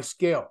on my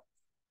scale.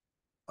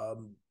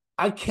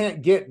 I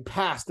can't get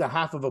past a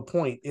half of a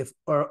point if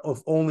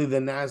only the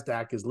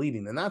NASDAQ is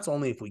leading. And that's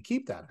only if we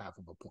keep that half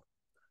of a point.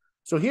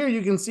 So here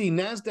you can see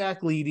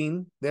NASDAQ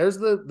leading. There's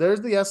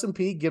the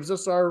S&P, gives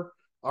us our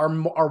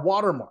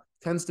watermark,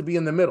 tends to be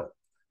in the middle.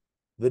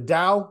 The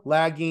Dow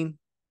lagging,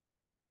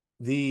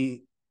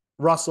 the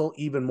Russell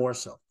even more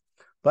so.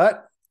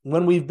 But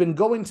when we've been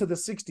going to the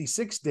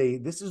 66-day,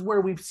 this is where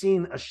we've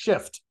seen a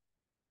shift.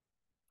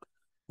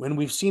 When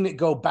we've seen it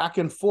go back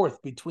and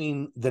forth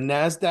between the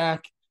NASDAQ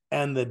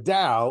and the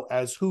Dow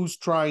as who's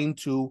trying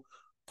to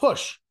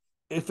push.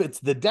 If it's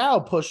the Dow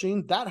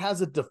pushing, that has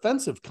a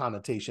defensive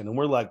connotation. And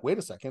we're like, wait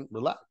a second,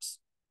 relax.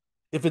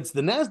 If it's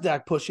the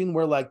NASDAQ pushing,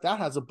 we're like, that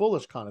has a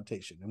bullish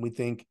connotation. And we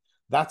think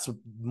that's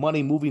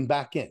money moving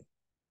back in,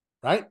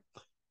 right?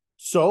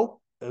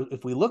 So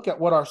if we look at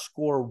what our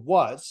score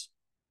was,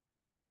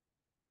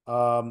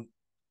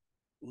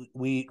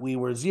 we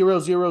were 0,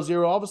 0,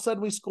 0. All of a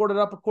sudden, we scored it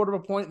up a quarter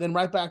of a point, then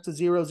right back to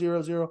 0,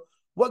 0, 0.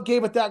 What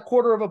gave it that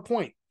quarter of a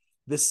point?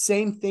 The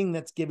same thing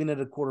that's giving it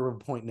a quarter of a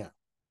point now.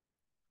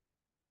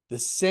 The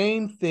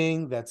same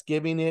thing that's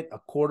giving it a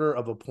quarter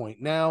of a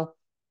point now,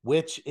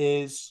 which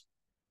is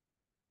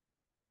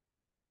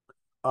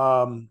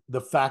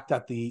the fact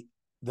that the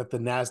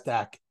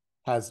NASDAQ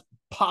has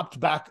popped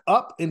back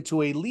up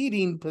into a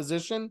leading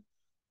position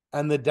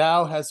and the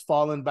Dow has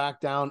fallen back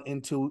down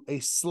into a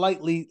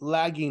slightly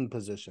lagging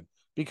position,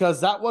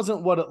 because that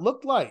wasn't what it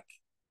looked like.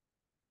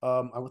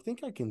 I would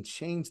think I can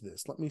change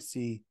this. Let me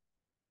see.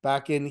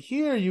 Back in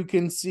here, you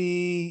can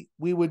see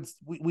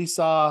we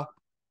saw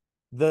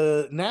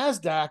the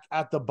NASDAQ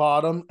at the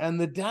bottom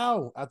and the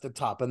Dow at the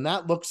top, and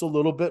that looks a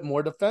little bit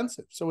more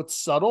defensive. So it's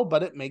subtle,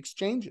 but it makes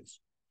changes.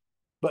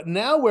 But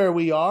now where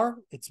we are,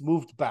 it's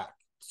moved back.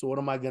 So what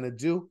am I going to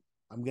do?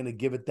 I'm going to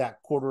give it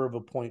that quarter of a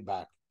point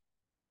back.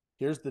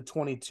 Here's the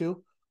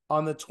 22.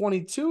 On the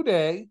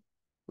 22-day,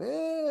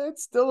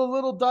 it's still a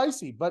little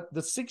dicey, but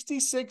the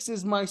 66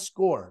 is my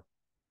score.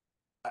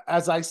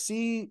 As I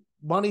see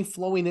money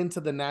flowing into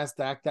the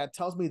NASDAQ, that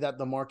tells me that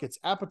the market's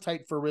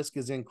appetite for risk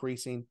is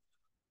increasing.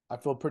 I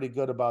feel pretty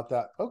good about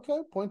that. Okay,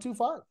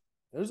 0.25.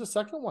 There's a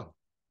second one.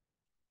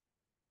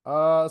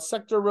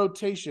 Sector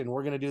rotation.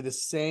 We're going to do the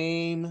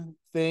same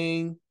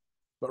thing.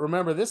 But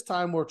remember, this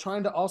time we're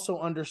trying to also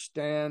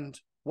understand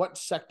what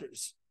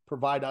sectors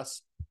provide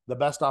us the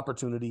best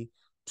opportunity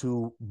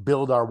to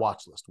build our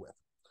watch list with.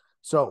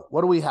 So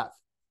what do we have?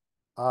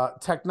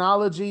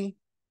 Technology,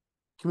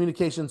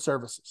 communication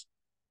services.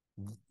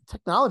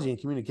 Technology and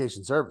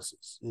communication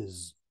services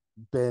has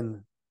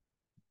been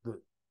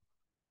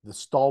the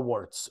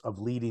stalwarts of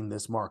leading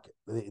this market.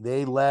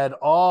 They led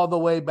all the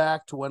way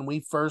back to when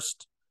we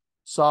first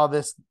saw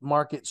this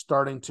market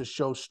starting to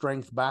show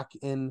strength back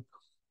in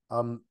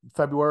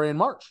February and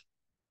March.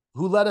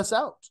 Who let us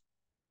out?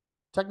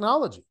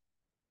 Technology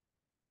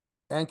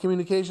and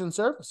communication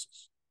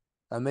services.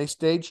 And they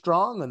stayed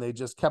strong and they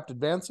just kept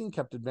advancing,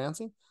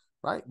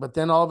 right? But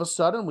then all of a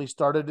sudden we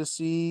started to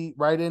see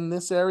right in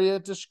this area,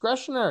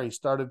 discretionary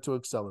started to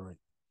accelerate.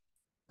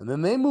 And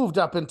then they moved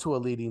up into a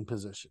leading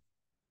position.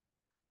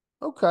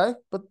 Okay,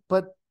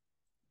 but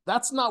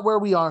that's not where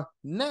we are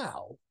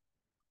now.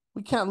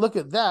 We can't look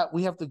at that.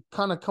 We have to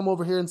kind of come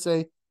over here and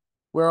say,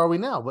 where are we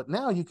now? But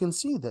now you can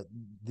see that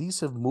these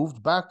have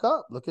moved back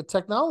up. Look at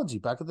technology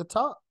back at the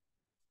top.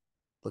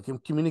 Look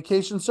at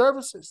communication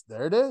services.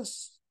 There it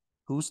is.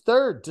 Who's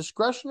third?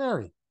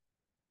 Discretionary.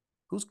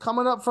 Who's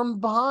coming up from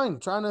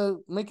behind trying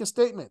to make a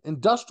statement?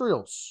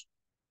 Industrials.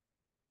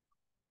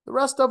 The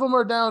rest of them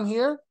are down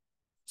here.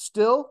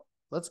 Still,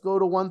 let's go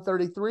to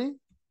 133.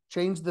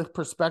 Change the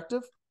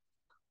perspective.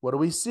 What do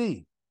we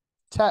see?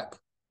 Tech.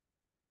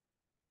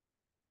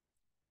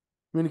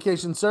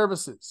 Communication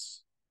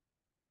services.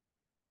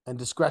 And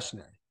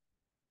discretionary.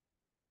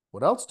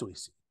 What else do we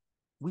see?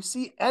 We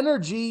see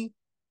energy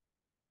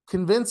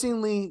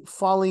convincingly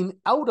falling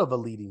out of a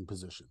leading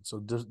position. So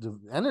the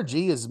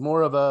energy is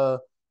more of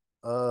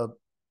a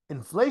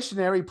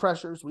inflationary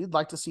pressures. We'd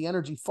like to see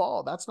energy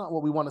fall. That's not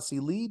what we want to see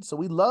lead. So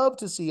we love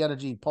to see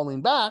energy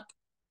pulling back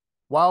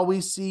while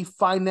we see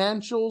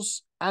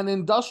financials and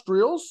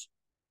industrials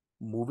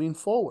moving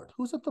forward.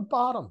 Who's at the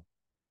bottom?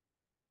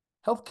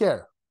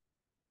 Healthcare,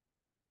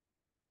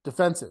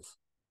 defensive.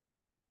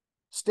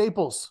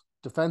 Staples,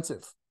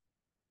 defensive.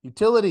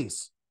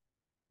 Utilities,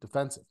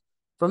 defensive.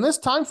 From this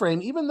time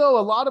frame, even though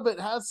a lot of it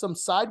has some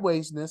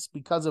sidewaysness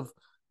because of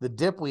the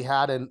dip we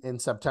had in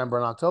September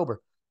and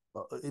October,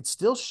 it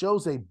still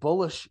shows a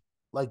bullish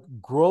like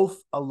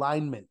growth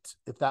alignment,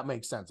 if that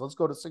makes sense. Let's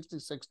go to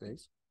 66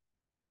 days.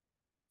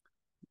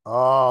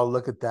 Oh,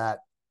 look at that.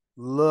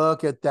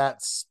 Look at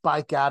that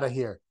spike out of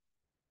here.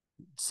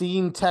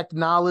 Seeing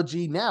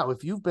technology now.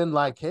 If you've been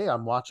like, hey,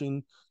 I'm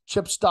watching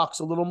chip stocks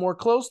a little more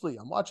closely.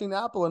 I'm watching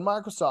Apple and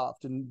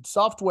Microsoft and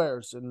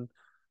softwares and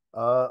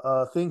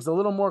things a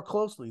little more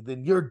closely,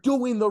 then you're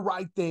doing the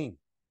right thing.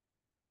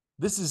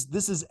 This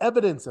is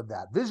evidence of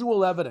that,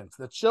 visual evidence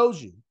that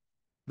shows you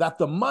that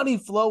the money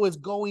flow is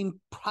going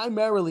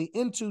primarily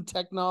into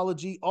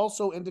technology,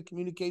 also into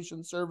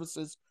communication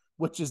services,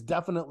 which is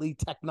definitely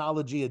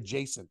technology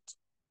adjacent.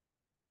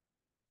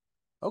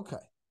 Okay.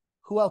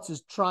 Who else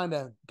is trying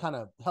to kind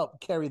of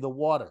help carry the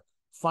water?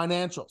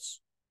 Financials.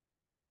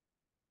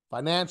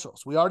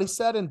 We already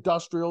said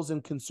industrials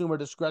and consumer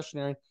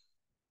discretionary.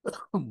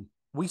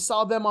 We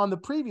saw them on the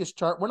previous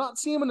chart. We're not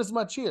seeing them as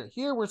much here.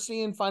 Here we're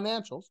seeing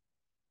financials.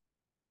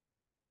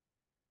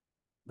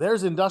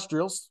 There's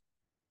industrials.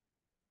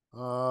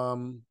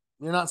 You're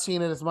not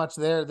seeing it as much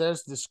there.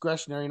 There's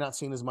discretionary, not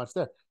seeing as much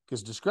there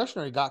because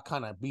discretionary got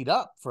kind of beat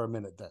up for a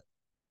minute there.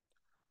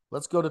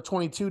 Let's go to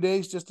 22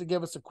 days just to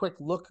give us a quick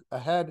look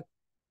ahead.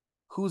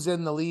 Who's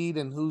in the lead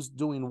and who's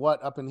doing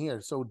what up in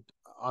here. So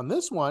on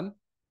this one,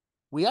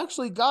 we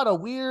actually got a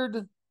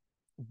weird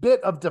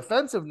bit of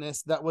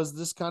defensiveness that was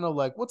this kind of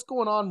like, what's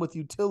going on with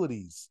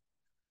utilities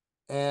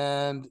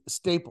and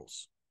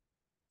staples?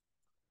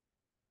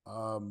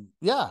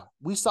 Yeah,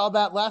 we saw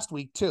that last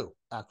week too,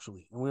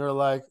 actually. And we were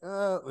like,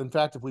 in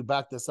fact, if we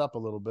back this up a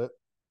little bit,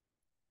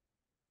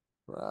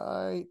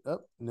 right?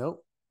 Oh,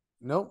 nope.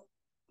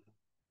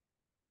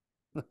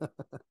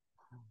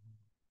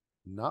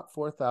 Not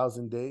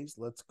 4,000 days.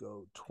 Let's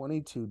go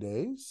 22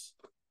 days.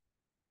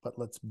 But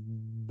let's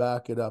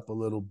back it up a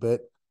little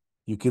bit.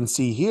 You can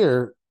see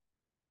here,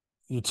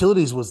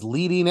 utilities was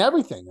leading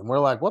everything. And we're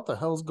like, what the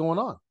hell is going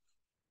on?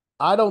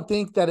 I don't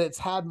think that it's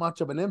had much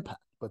of an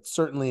impact, but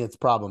certainly it's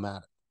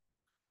problematic.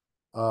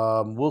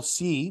 We'll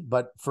see.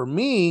 But for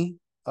me,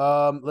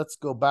 let's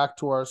go back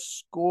to our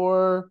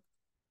score.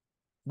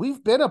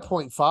 We've been a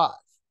 0.5.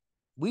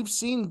 We've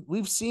seen,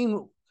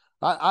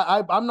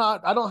 I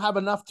don't have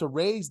enough to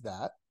raise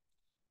that.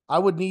 I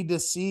would need to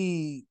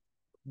see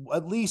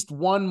at least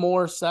one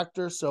more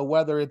sector. So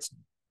whether it's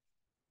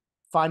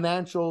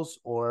financials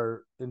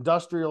or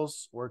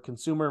industrials or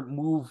consumer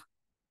move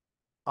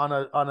on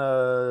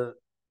a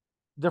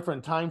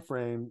different time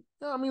frame.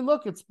 Yeah, I mean,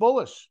 look, it's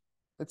bullish.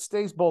 It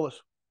stays bullish,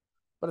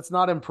 but it's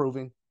not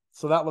improving.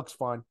 So that looks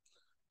fine.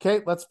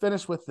 Okay, let's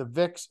finish with the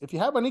VIX. If you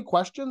have any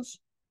questions,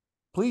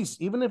 please,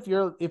 even if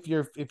you're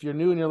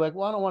new and you're like,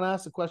 well, I don't want to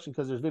ask the question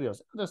because there's videos,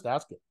 just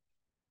ask it.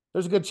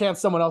 There's a good chance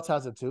someone else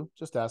has it too.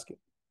 Just ask it.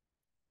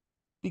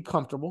 Be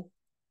comfortable.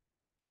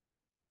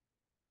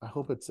 I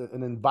hope it's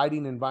an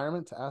inviting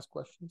environment to ask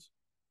questions.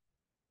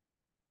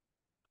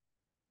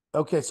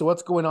 Okay, so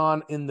what's going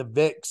on in the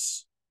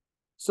VIX?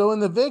 So in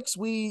the VIX,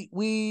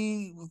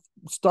 we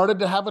started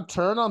to have a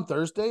turn on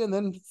Thursday, and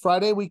then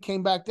Friday we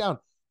came back down.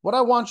 What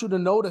I want you to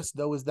notice,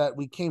 though, is that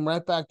we came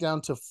right back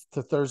down to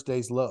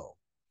Thursday's low.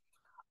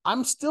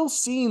 I'm still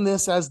seeing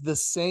this as the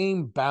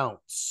same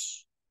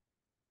bounce.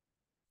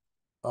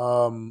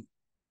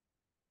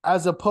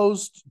 As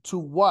opposed to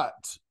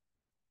what?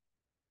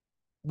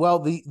 Well,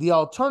 the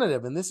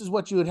alternative, and this is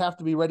what you would have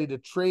to be ready to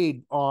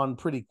trade on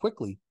pretty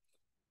quickly,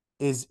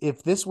 is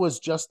if this was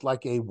just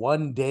like a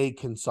 1-day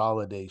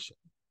consolidation,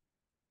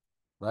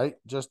 right?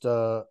 Just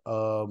a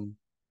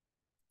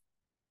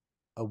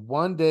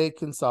 1-day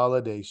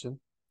consolidation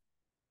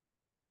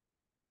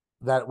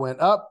that went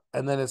up,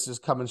 and then it's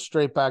just coming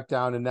straight back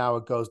down, and now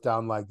it goes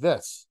down like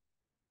this.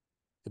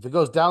 If it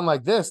goes down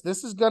like this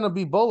is going to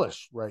be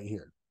bullish right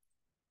here.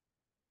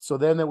 So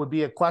then there would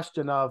be a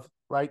question of,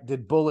 right,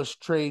 did bullish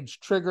trades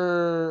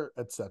trigger,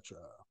 etc.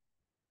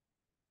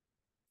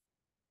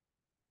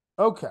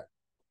 Okay.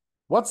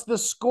 What's the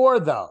score,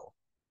 though?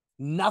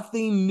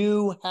 Nothing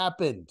new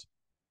happened.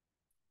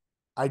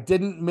 I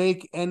didn't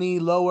make any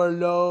lower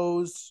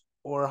lows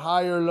or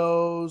higher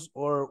lows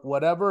or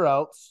whatever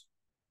else.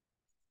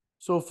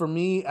 So for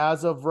me,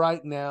 as of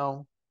right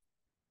now,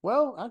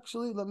 well,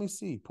 actually, let me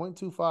see,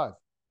 0.25.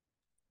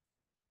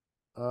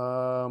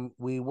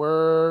 We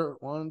were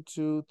 1,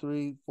 2,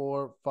 3,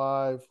 4,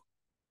 5.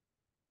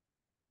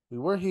 We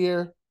were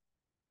here.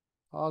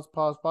 Pause,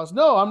 pause, pause.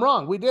 No, I'm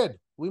wrong. We did.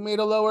 We made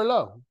a lower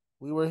low.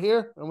 We were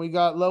here and we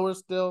got lower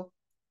still.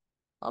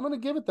 I'm going to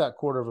give it that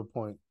quarter of a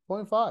point,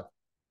 0.5.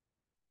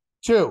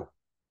 2.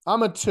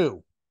 I'm a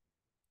 2.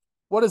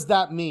 What does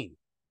that mean?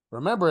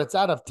 Remember, it's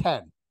out of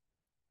 10.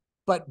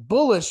 But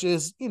bullish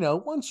is,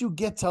 once you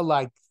get to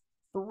like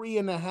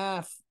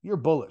 3.5, you're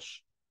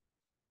bullish.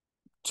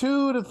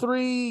 2 to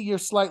 3, you're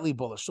slightly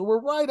bullish. So we're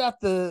right at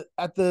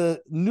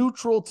the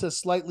neutral to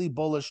slightly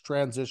bullish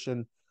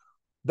transition.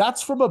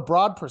 That's from a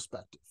broad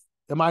perspective.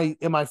 Am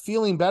I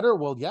feeling better?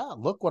 Well, yeah,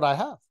 look what I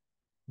have.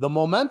 The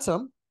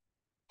momentum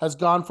has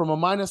gone from a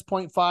minus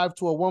 0.5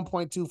 to a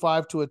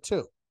 1.25 to a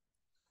 2.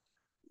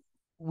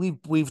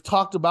 We've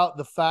talked about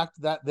the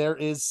fact that there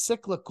is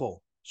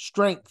cyclical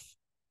strength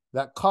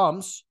that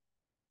comes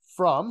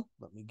from,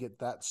 let me get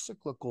that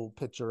cyclical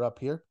picture up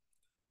here.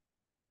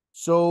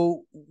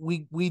 So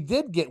we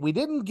didn't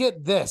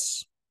get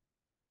this.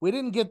 We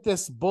didn't get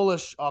this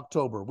bullish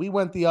October. We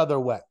went the other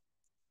way.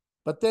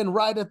 But then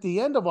right at the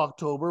end of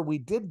October, we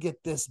did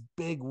get this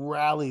big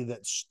rally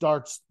that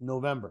starts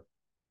November.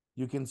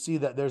 You can see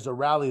that there's a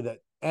rally that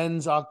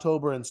ends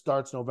October and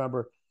starts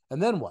November.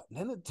 And then what? And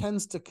then it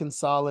tends to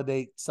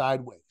consolidate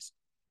sideways.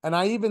 And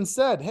I even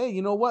said, hey,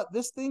 you know what?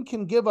 This thing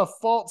can give a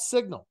false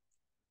signal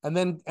and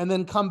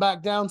then come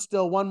back down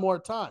still one more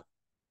time.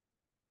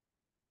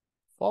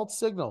 False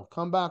signal,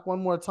 come back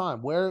one more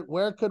time.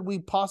 Where could we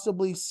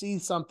possibly see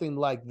something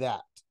like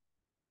that?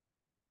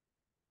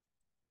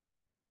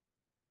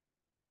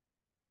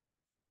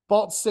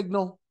 False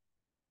signal,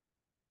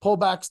 pull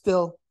back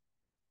still,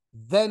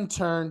 then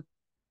turn.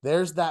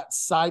 There's that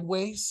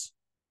sideways.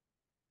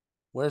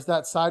 Where's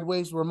that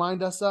sideways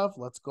remind us of?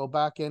 Let's go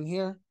back in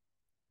here.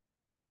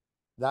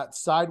 That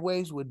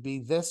sideways would be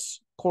this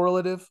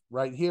correlative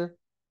right here.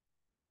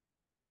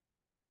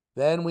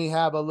 Then we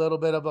have a little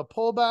bit of a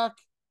pullback.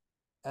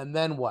 And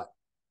then what?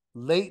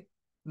 Late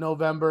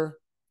November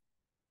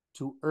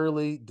to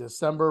early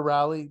December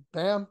rally.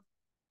 Bam.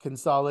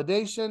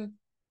 Consolidation.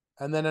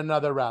 And then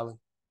another rally.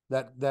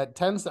 That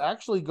tends to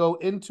actually go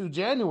into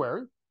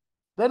January.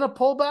 Then a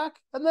pullback.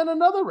 And then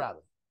another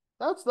rally.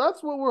 That's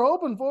what we're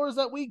hoping for, is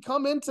that we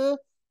come into,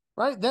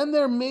 right? Then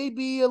there may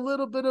be a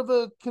little bit of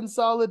a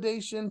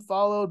consolidation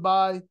followed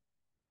by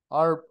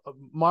our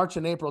March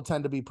and April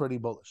tend to be pretty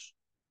bullish.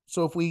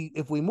 So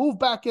if we move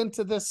back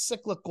into this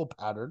cyclical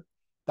pattern,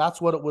 that's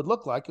what it would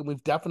look like. And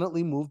we've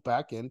definitely moved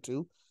back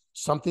into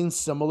something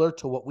similar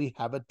to what we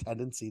have a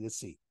tendency to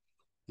see.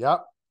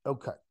 Yep.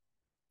 Okay.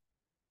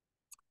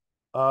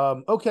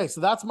 Okay, so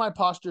that's my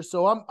posture.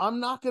 So I'm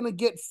not going to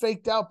get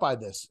faked out by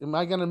this. Am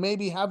I going to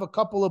maybe have a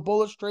couple of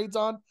bullish trades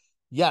on?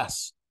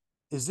 Yes.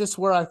 Is this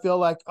where I feel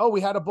like, oh,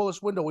 we had a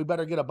bullish window, we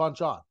better get a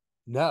bunch on?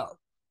 No.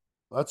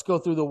 Let's go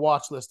through the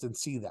watch list and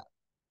see that.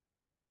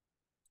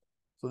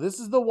 So this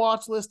is the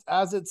watch list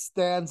as it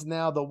stands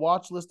now. The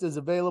watch list is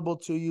available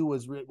to you,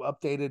 was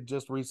updated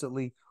just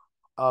recently.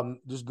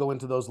 Just go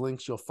into those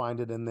links. You'll find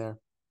it in there.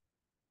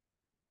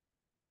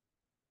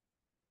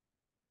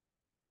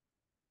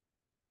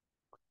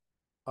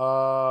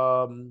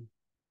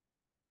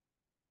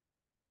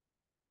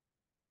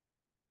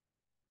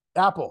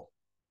 Apple.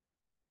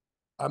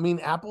 I mean,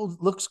 Apple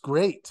looks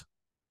great.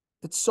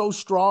 It's so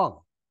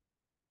strong.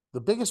 The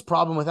biggest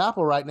problem with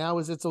Apple right now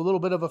is it's a little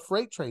bit of a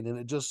freight train, and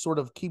it just sort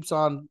of keeps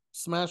on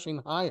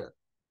smashing higher.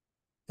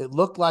 It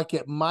looked like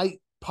it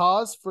might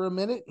pause for a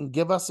minute and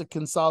give us a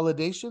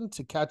consolidation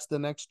to catch the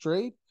next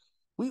trade.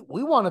 We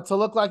want it to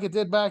look like it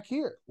did back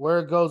here, where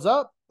it goes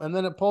up and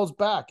then it pulls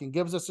back and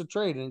gives us a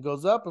trade, and it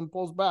goes up and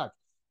pulls back,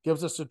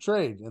 gives us a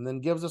trade, and then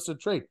gives us a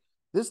trade.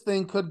 This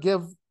thing could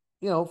give,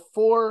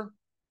 4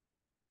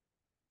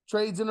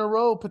 trades in a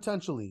row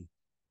potentially,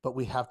 but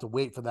we have to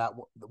wait for that.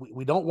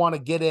 We don't want to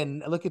get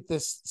in. Look at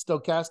this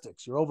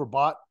stochastics. You're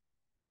overbought.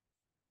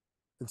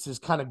 It's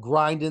just kind of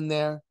grind in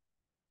there.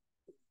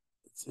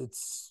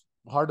 It's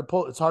hard to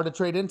pull. It's hard to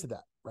trade into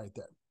that right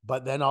there.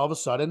 But then all of a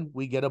sudden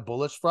we get a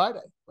bullish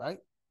Friday, right?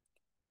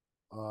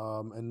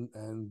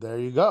 And there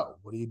you go.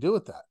 What do you do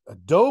with that?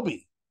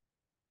 Adobe.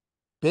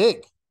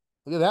 Big.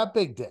 Look at that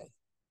big day.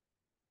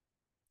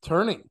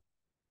 Turning.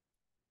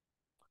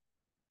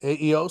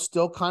 AEO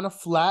still kind of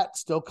flat,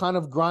 still kind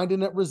of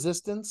grinding at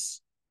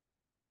resistance.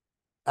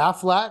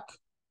 Aflac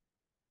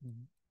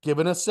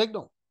giving a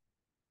signal.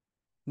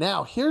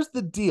 Now, here's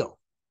the deal.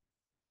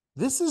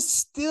 This is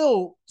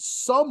still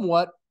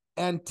somewhat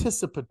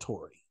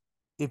anticipatory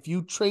if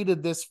you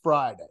traded this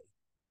Friday.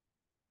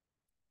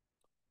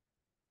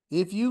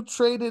 If you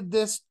traded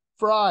this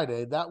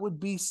Friday, that would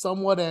be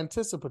somewhat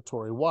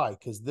anticipatory. Why?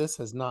 Because this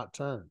has not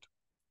turned.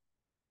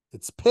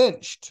 It's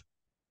pinched.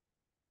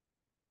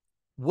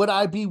 Would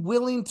I be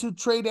willing to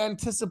trade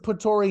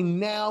anticipatory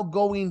now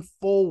going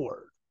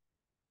forward?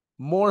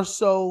 More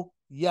so,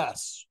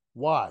 yes.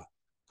 Why?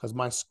 Because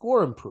my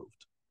score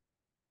improved.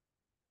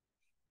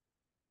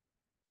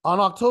 On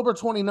October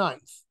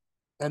 29th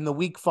and the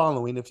week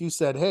following, if you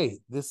said, hey,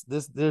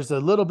 there's a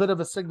little bit of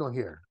a signal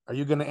here, are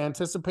you going to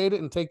anticipate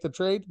it and take the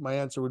trade? My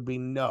answer would be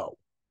no.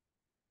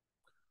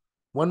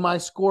 When my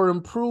score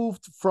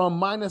improved from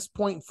minus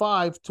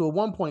 0.5 to a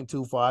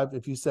 1.25,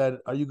 if you said,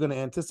 are you going to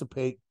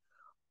anticipate?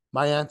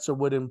 My answer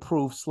would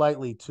improve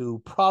slightly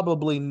to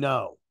probably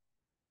no.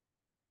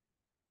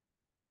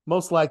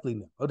 Most likely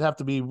no. It would have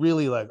to be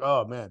really like,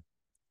 oh, man.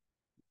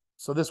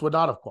 So this would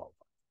not have qualified.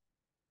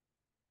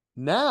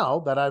 Now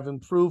that I've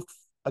improved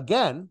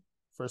again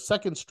for a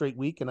second straight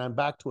week and I'm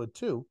back to a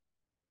 2,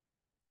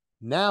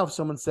 now if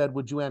someone said,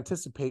 would you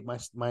anticipate?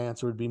 My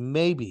answer would be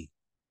maybe.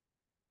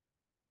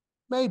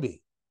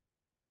 Maybe.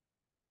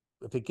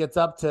 If it gets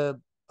up to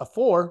a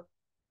 4,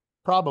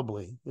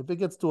 probably. If it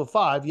gets to a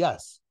 5,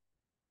 yes.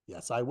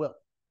 Yes, I will.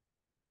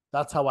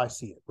 That's how I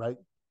see it, right?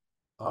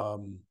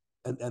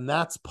 And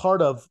that's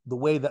part of the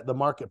way that the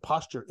market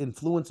posture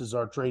influences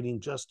our trading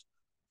just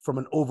from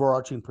an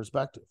overarching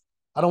perspective.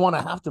 I don't want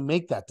to have to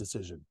make that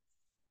decision,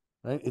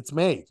 right? It's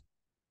made.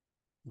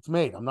 It's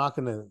made. I'm not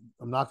gonna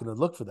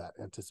look for that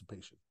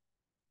anticipation.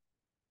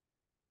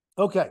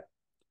 Okay.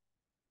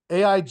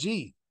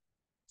 AIG,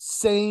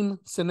 same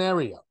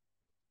scenario.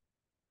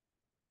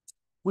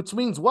 Which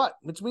means what?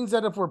 Which means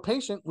that if we're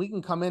patient, we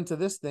can come into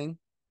this thing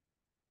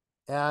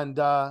and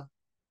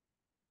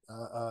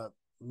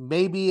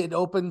maybe it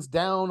opens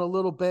down a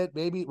little bit,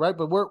 maybe, right?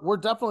 But we're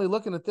definitely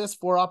looking at this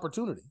for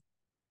opportunity.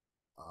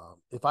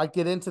 If I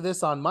get into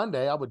this on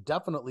Monday, I would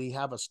definitely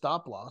have a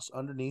stop loss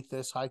underneath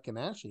this Heiken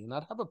Ashi, and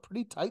I'd have a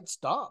pretty tight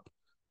stop.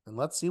 And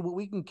let's see what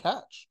we can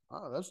catch.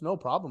 There's no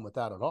problem with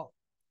that at all.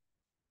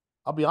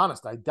 I'll be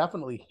honest, I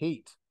definitely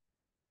hate.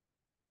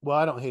 Well,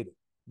 I don't hate it,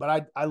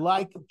 but I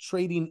like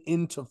trading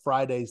into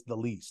Fridays the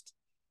least.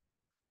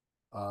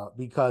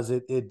 Because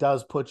it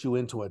does put you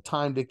into a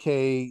time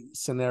decay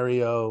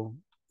scenario.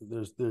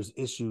 There's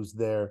issues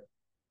there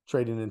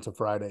trading into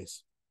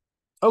Fridays.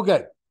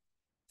 Okay.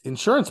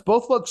 Insurance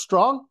both look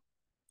strong.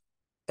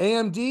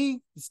 AMD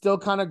still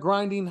kind of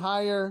grinding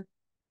higher.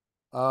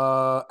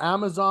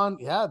 Amazon,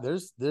 yeah,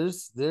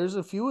 there's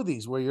a few of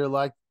these where you're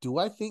like, do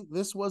I think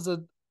this was a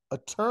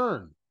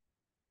turn?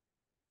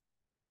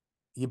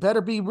 You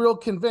better be real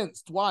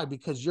convinced. Why?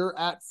 Because you're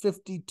at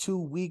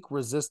 52-week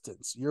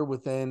resistance. You're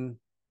within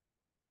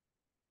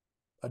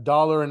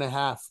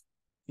 $1.50.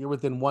 You're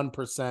within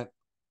 1%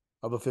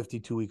 of a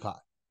 52-week high.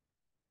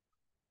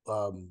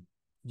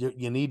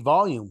 You need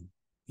volume.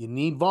 You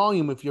need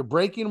volume. If you're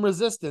breaking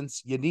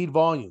resistance, you need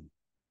volume,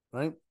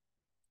 right?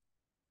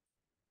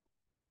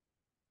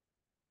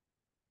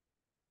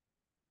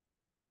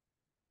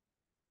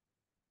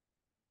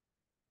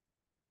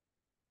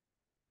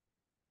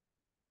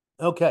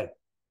 Okay.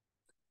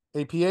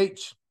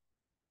 APH.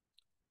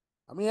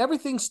 I mean,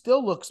 everything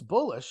still looks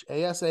bullish.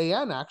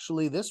 ASAN,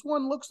 actually, this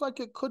one looks like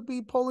it could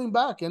be pulling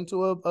back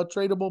into a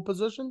tradable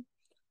position.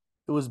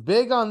 It was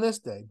big on this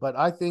day, but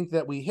I think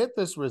that we hit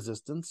this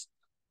resistance.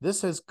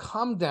 This has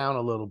come down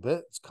a little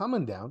bit. It's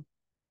coming down.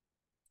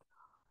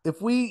 If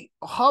we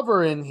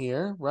hover in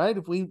here, right?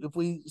 If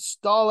we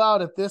stall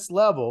out at this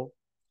level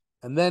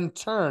and then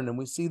turn, and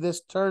we see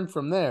this turn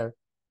from there,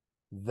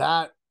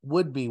 that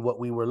would be what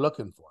we were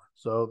looking for.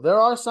 So there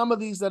are some of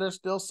these that are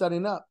still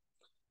setting up,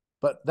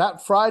 but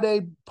that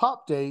Friday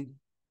pop day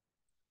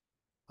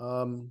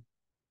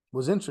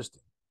was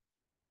interesting.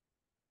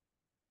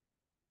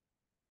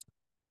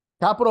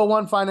 Capital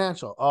One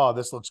Financial. Oh,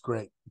 this looks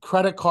great.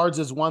 Credit cards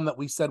is one that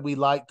we said we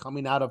like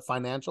coming out of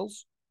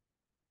financials,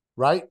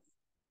 right?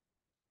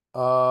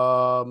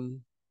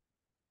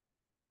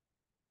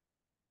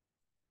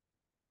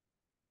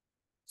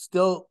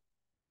 Still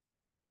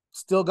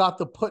got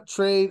the put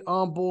trade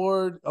on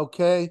board.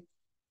 Okay.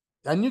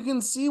 And you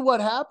can see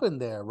what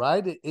happened there,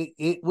 right?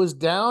 It was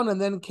down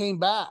and then came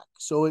back.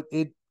 So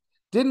it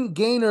didn't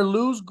gain or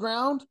lose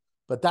ground,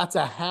 but that's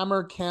a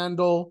hammer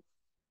candle.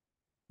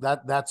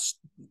 That's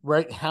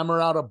right, hammer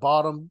out a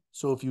bottom.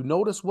 So if you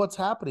notice what's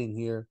happening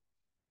here,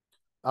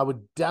 I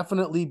would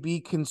definitely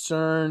be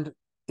concerned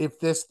if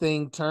this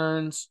thing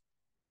turns.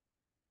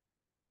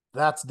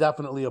 That's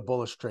definitely a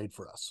bullish trade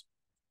for us.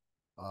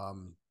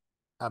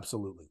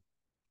 Absolutely.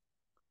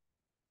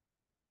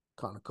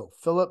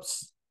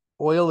 ConocoPhillips.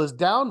 Oil is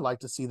down.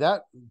 Like to see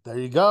that. There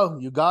you go.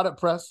 You got it,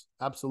 press.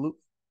 Absolutely.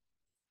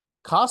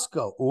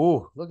 Costco.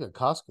 Oh, look at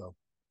Costco.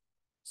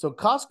 So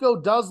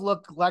Costco does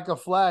look like a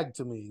flag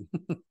to me.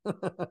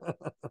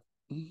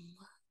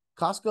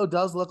 Costco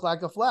does look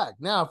like a flag.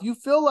 Now, if you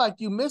feel like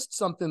you missed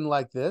something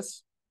like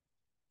this,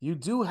 you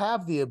do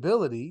have the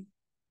ability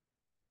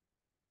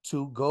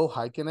to go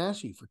Heikin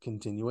Ashi for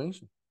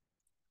continuation.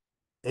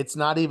 It's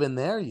not even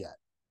there yet,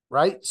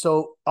 right?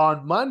 So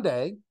on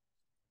Monday,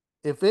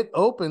 if it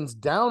opens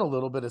down a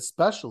little bit,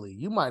 especially,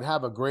 you might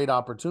have a great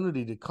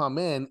opportunity to come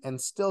in and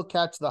still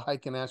catch the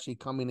Heikin Ashi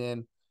coming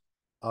in.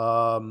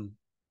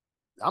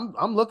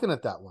 I'm looking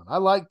at that one. I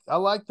like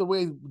the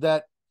way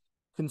that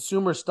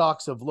consumer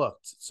stocks have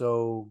looked.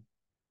 So,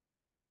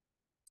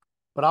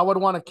 but I would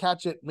want to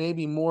catch it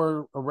maybe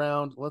more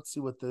around. Let's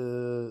see what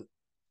the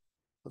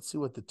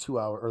 2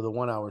 hour or the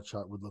 1 hour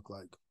chart would look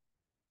like.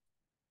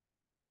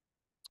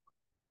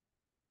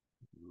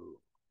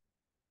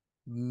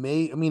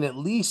 At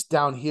least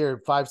down here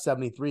at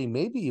 573,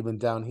 maybe even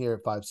down here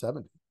at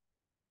 570.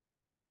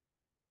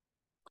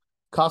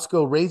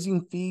 Costco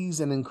raising fees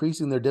and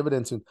increasing their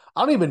dividends.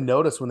 I don't even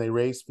notice when they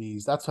raise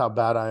fees. That's how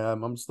bad I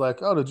am. I'm just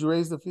like, oh, did you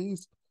raise the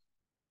fees?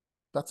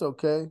 That's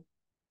okay.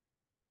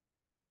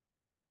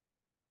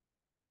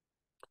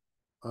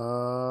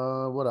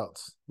 What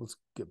else? Let's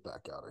get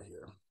back out of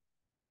here.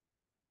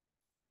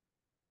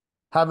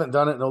 Haven't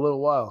done it in a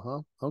little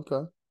while, huh?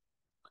 Okay.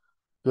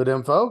 Good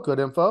info. Good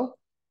info.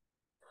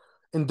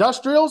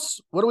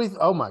 Industrials. What do we?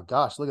 Oh my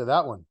gosh! Look at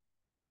that one.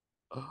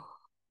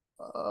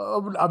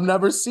 I've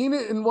never seen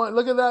it in one.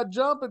 Look at that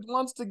jump. It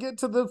wants to get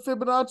to the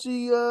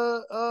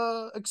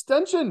Fibonacci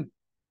extension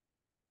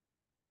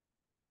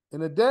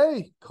in a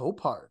day.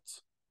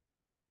 Copart.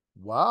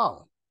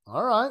 Wow.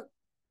 All right.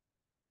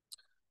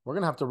 We're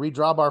gonna have to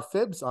redrop our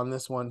fibs on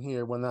this one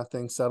here when that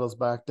thing settles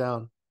back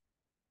down.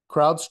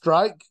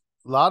 CrowdStrike.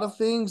 A lot of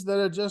things that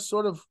are just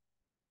sort of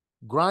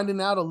grinding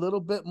out a little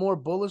bit more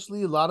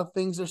bullishly. A lot of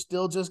things are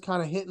still just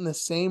kind of hitting the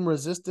same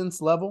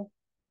resistance level.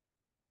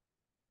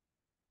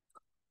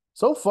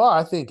 So far,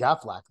 I think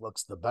Aflac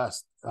looks the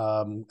best.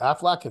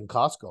 Aflac and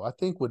Costco, I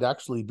think, would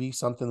actually be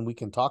something we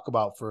can talk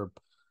about for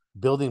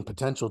building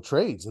potential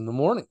trades in the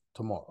morning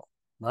tomorrow,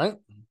 right?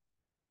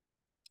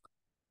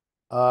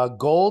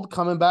 Gold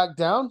coming back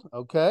down.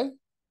 Okay.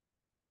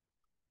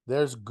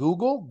 There's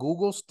Google.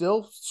 Google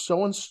still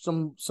showing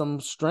some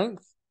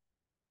strength.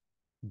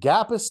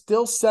 Gap is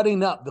still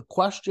setting up. The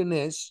question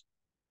is,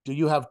 do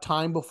you have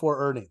time before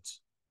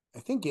earnings? I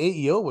think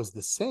AEO was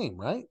the same,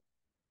 right?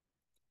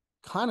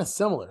 Kind of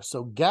similar.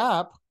 So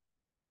Gap,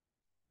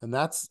 and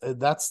that's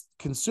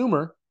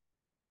consumer.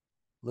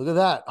 Look at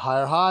that.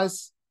 Higher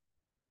highs,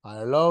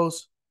 higher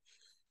lows.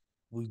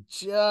 We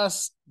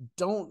just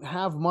don't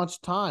have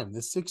much time. The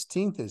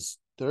 16th is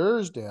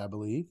Thursday, I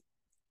believe,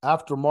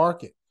 after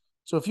market.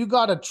 So if you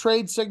got a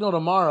trade signal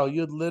tomorrow,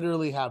 you'd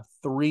literally have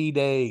 3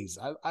 days.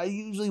 I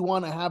usually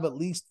want to have at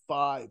least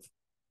 5.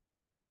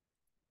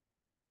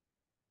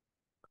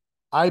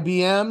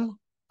 IBM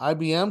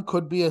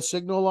could be a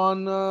signal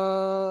on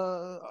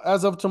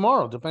as of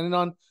tomorrow, depending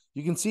on,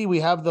 you can see we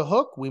have the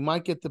hook. We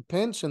might get the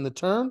pinch and the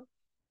turn.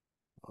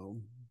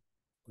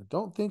 I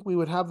don't think we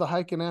would have the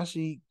Heikin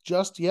Ashi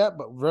just yet,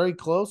 but very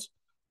close.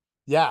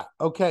 Yeah.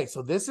 Okay.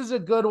 So this is a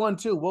good one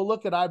too. We'll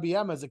look at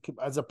IBM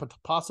as a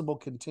possible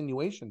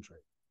continuation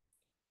trade,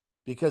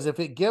 because if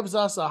it gives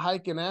us a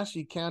Heikin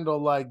Ashi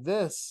candle like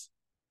this,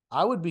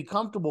 I would be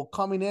comfortable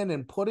coming in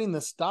and putting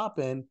the stop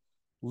in,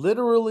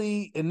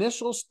 literally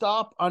initial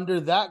stop under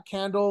that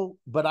candle,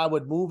 but I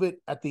would move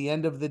it at the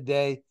end of the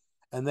day,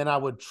 and then I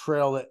would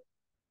trail it,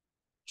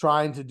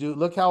 trying to do,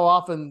 look how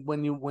often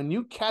when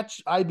you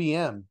catch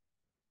IBM,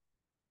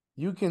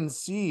 you can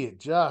see it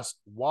just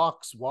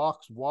walks.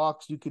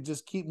 You could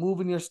just keep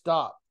moving your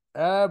stop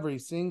every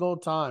single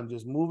time,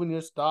 just moving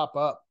your stop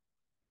up.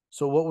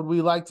 So what would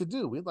we like to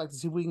do? We'd like to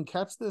see if we can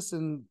catch this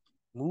and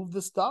move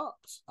the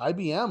stops.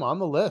 IBM on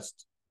the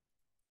list.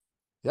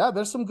 Yeah,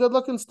 there's some good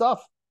looking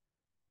stuff.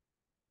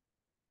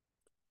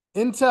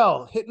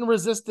 Intel hitting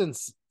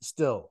resistance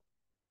still.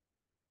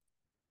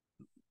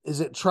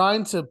 Is it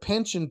trying to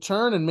pinch and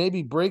turn and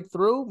maybe break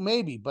through?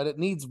 Maybe, but it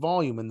needs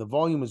volume, and the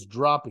volume is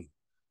dropping.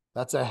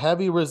 That's a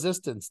heavy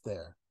resistance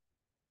there.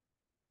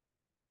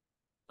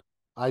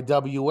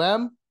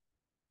 IWM.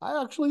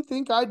 I actually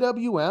think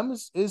IWM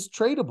is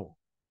tradable.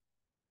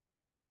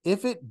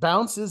 If it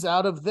bounces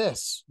out of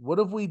this, what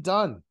have we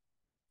done?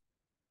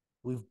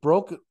 We've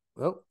broken.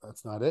 Oh,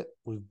 that's not it.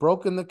 We've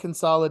broken the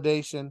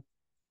consolidation.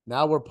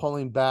 Now we're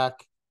pulling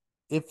back.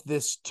 If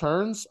this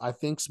turns, I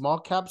think small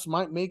caps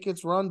might make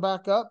its run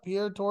back up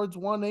here towards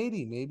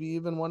 180, maybe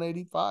even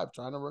 185,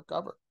 trying to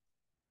recover.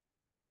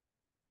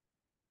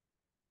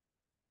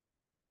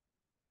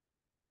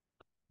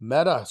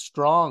 Meta,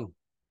 strong.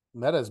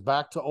 Meta is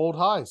back to old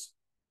highs.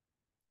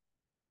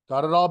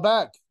 Got it all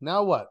back.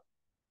 Now what?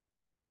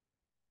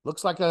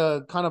 Looks like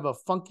a kind of a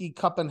funky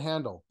cup and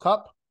handle.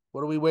 Cup,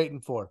 what are we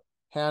waiting for?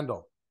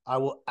 Handle. I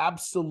will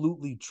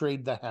absolutely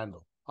trade the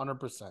handle,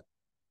 100%.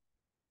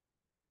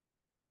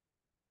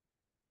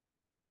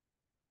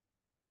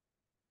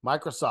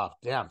 Microsoft,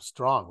 damn,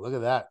 strong. Look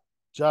at that.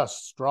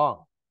 Just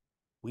strong.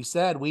 We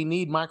said we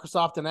need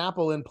Microsoft and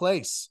Apple in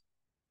place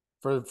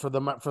for the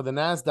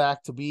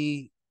NASDAQ to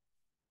be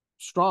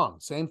strong.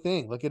 Same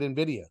thing. Look at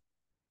NVIDIA.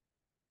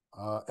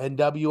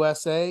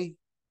 NWSA.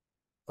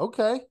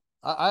 Okay.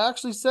 I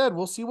actually said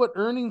we'll see what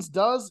earnings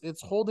does.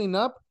 It's holding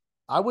up.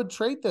 I would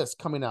trade this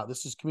coming out.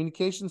 This is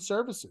communication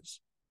services.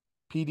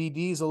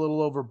 PDD is a little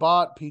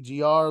overbought.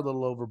 PGR, a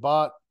little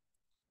overbought.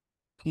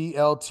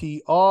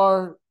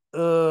 PLTR,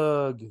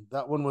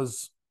 that one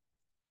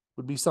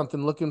would be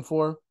something looking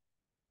for.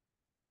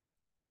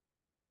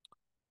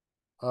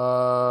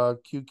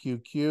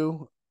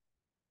 QQQ,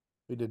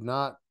 we did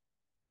not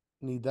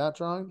need that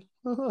drawing.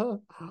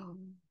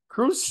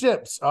 Cruise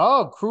ships.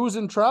 Oh, cruise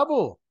and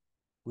travel.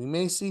 We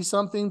may see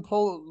something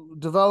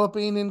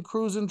developing in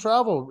cruise and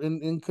travel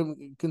in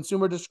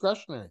consumer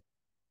discretionary.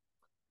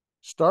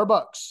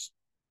 Starbucks,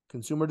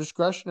 consumer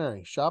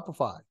discretionary.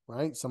 Shopify,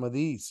 right? Some of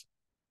these.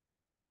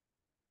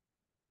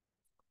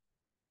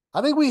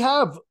 I think we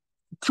have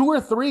 2 or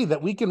 3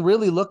 that we can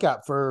really look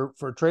at for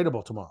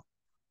tradable tomorrow.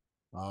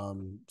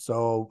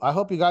 So I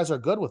hope you guys are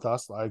good with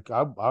us. Like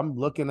I'm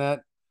looking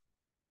at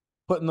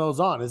putting those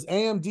on. Is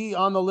AMD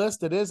on the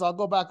list? It is. I'll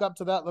go back up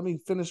to that. Let me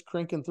finish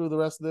cranking through the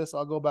rest of this.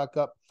 I'll go back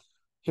up.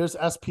 Here's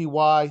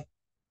SPY,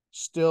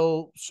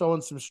 still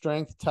showing some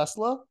strength.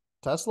 Tesla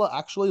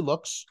actually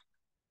looks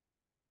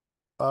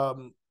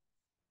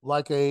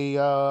like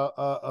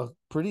a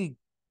pretty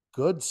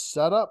good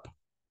setup.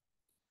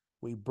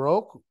 We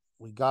broke.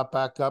 We got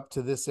back up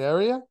to this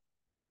area.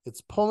 It's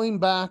pulling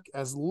back.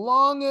 As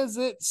long as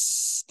it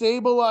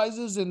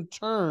stabilizes and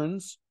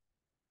turns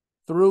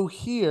through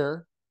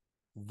here,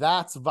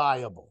 that's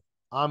viable.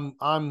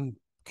 I'm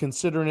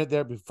considering it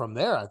there. But from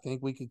there, I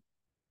think we could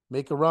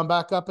make a run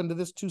back up into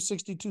this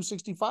 260,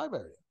 265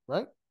 area,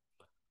 right?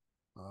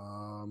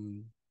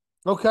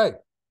 Okay.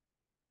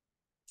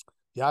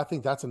 Yeah, I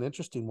think that's an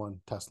interesting one,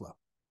 Tesla.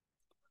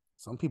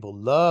 Some people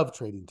love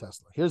trading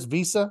Tesla. Here's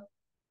Visa.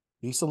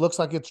 Visa looks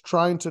like it's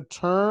trying to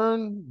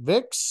turn.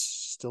 VIX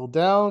still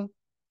down.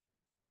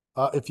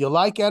 If you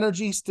like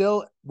energy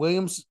still,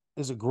 Williams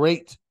is a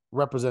great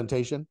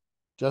representation.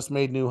 Just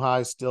made new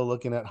highs, still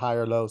looking at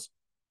higher lows.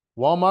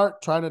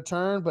 Walmart trying to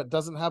turn, but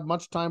doesn't have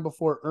much time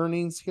before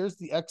earnings. Here's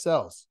the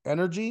XLs.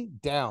 Energy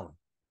down.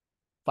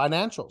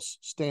 Financials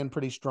staying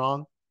pretty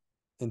strong.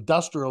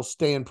 Industrial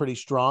staying pretty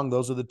strong.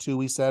 Those are the 2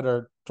 we said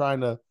are trying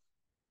to.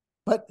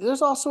 But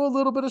there's also a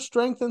little bit of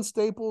strength in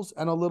staples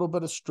and a little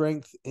bit of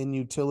strength in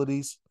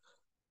utilities.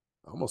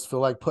 I almost feel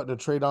like putting a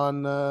trade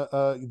on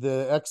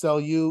the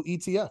XLU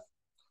ETF.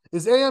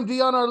 Is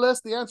AMD on our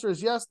list? The answer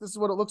is yes. This is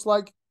what it looks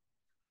like.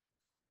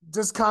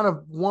 Just kind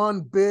of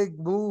one big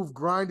move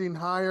grinding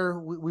higher.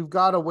 We've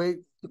got to wait.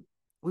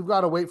 We've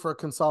got to wait for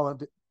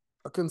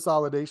a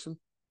consolidation.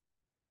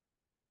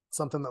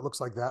 Something that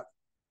looks like that.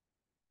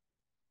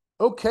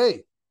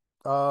 Okay.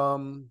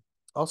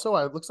 Also,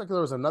 it looks like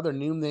there was another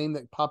new name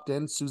that popped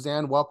in.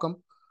 Suzanne,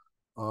 welcome.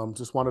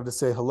 Just wanted to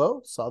say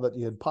hello. Saw that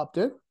you had popped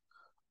in.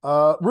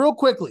 Real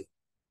quickly,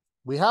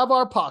 we have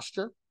our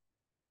posture.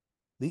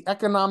 The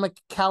economic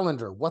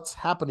calendar. What's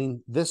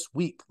happening this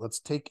week? Let's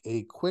take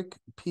a quick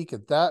peek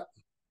at that.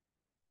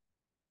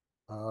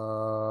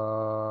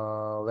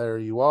 There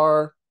you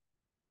are.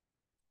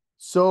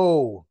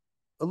 So,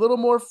 a little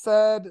more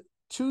Fed.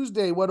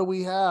 Tuesday, what do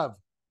we have?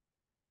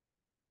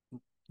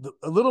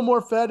 A little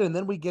more Fed, and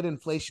then we get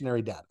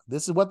inflationary data.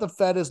 This is what the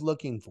Fed is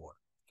looking for.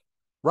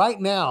 Right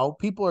now,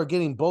 people are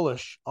getting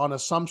bullish on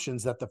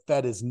assumptions that the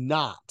Fed is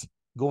not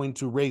going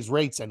to raise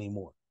rates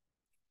anymore.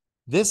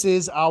 This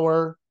is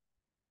our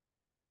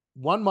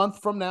 1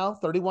 month from now,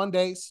 31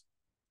 days.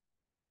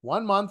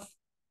 1 month,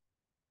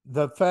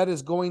 the Fed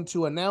is going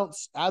to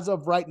announce, as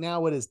of right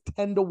now, it is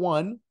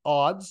 10-1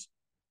 odds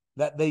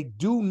that they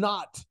do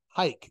not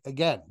hike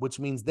again, which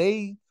means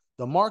the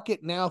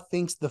market now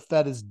thinks the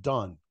Fed is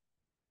done.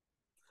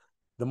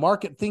 The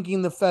market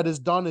thinking the Fed is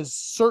done is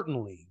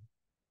certainly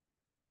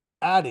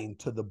adding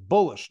to the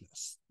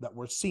bullishness that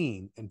we're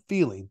seeing and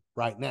feeling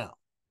right now,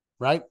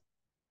 right?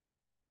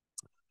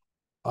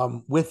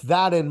 With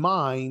that in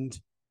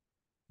mind,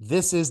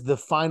 this is the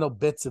final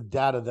bits of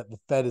data that the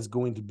Fed is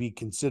going to be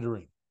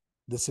considering.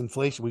 This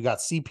inflation, we got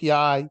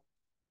CPI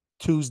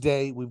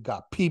Tuesday, we've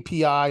got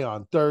PPI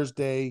on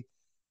Thursday,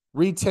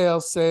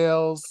 retail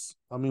sales.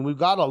 I mean, we've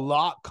got a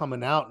lot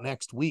coming out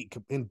next week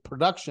in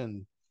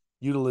production,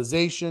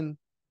 utilization.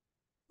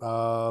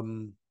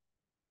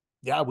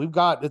 Yeah, we've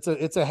got it's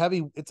a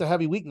heavy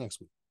week next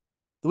week.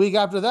 The week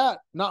after that,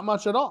 not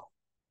much at all.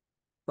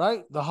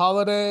 Right? The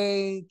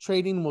holiday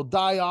trading will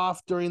die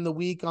off during the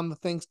week on the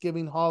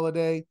Thanksgiving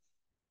holiday.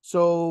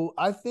 So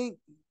I think,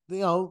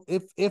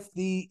 if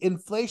the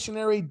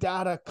inflationary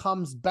data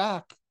comes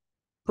back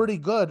pretty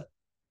good,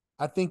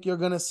 I think you're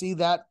going to see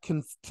that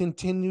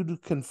continue to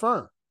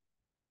confirm.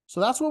 So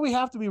that's what we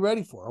have to be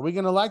ready for. Are we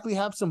going to likely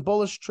have some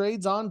bullish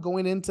trades on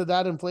going into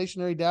that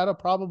inflationary data?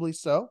 Probably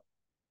so.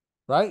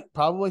 Right?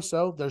 Probably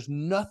so. There's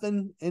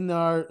nothing in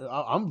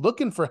I'm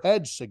looking for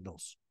hedge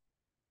signals.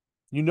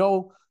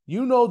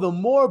 The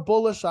more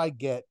bullish I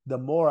get, the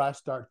more I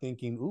start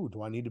thinking, ooh,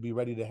 do I need to be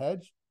ready to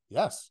hedge?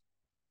 Yes.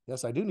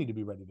 Yes, I do need to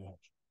be ready to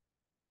hedge.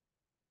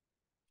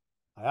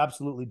 I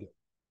absolutely do.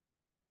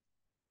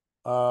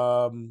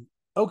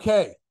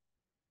 Okay.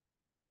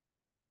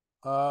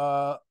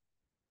 I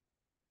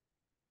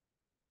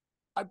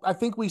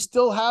think we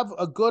still have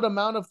a good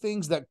amount of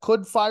things that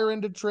could fire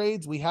into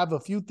trades. We have a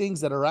few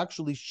things that are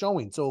actually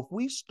showing. So if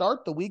we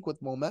start the week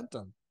with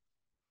momentum,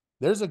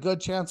 there's a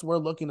good chance we're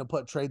looking to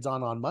put trades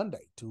on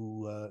Monday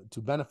to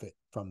benefit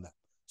from that.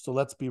 So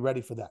let's be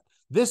ready for that.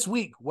 This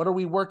week, what are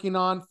we working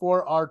on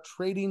for our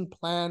trading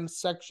plan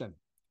section?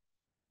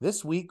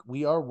 This week,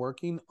 we are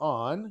working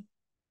on,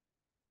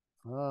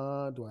 do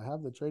I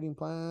have the trading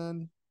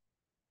plan?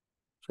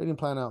 Trading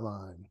plan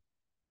outline.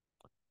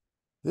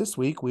 This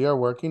week, we are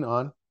working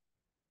on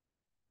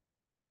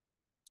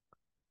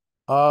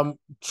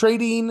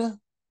trading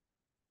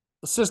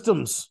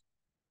systems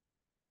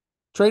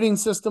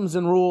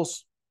and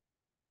rules.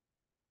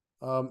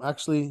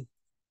 Actually,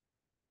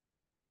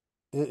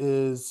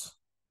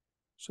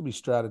 should be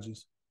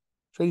strategies.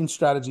 Trading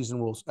strategies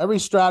and rules. Every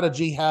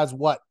strategy has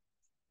what?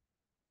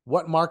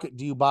 What market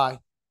do you buy?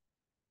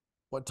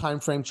 What time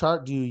frame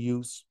chart do you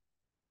use?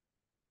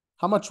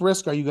 How much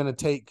risk are you going to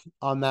take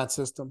on that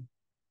system?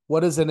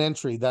 What is an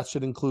entry? That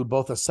should include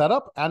both a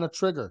setup and a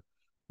trigger.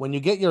 When you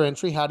get your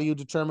entry, how do you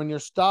determine your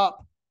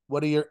stop?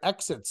 What are your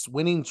exits,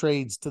 winning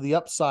trades to the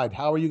upside?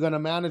 How are you going to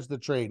manage the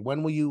trade?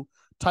 When will you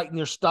tighten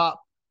your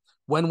stop?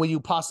 When will you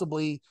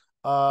possibly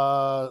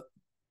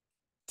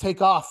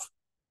take off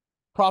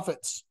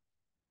profits?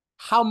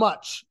 How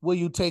much will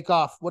you take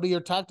off? What are your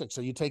tactics?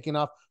 Are you taking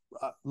off?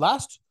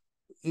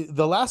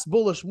 The last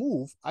bullish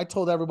move, I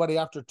told everybody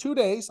after 2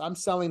 days, I'm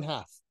selling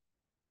half.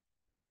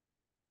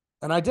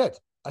 And I did.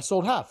 I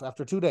sold half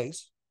after 2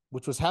 days,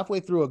 which was halfway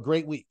through a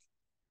great week.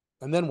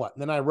 And then what?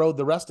 And then I rode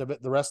the rest of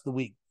it, the rest of the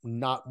week.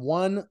 Not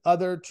one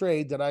other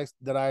trade that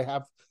I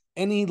have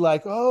any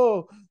like,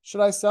 oh,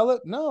 should I sell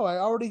it? No, I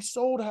already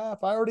sold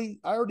half. I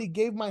already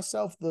gave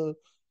myself the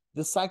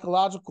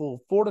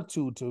psychological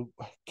fortitude to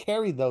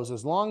carry those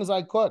as long as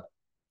I could.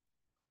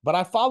 But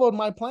I followed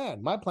my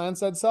plan. My plan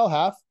said sell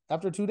half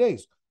after 2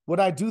 days. Would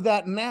I do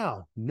that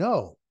now?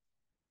 No,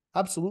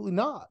 absolutely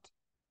not.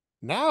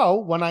 Now,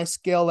 when I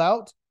scale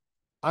out,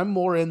 I'm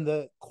more in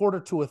the quarter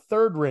to a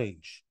third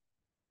range.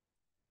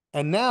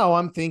 And now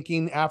I'm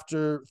thinking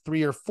after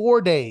 3 or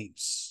 4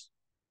 days,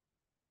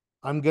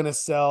 I'm going to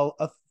sell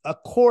a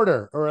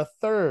quarter or a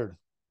third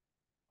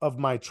of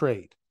my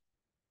trade.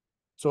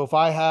 So if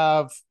I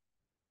have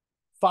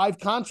 5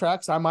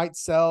 contracts, I might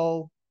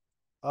sell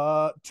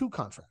 2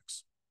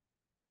 contracts.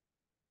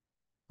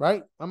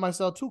 Right? I might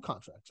sell 2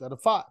 contracts out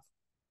of 5.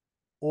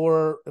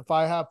 Or if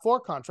I have 4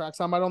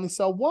 contracts, I might only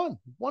sell one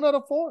out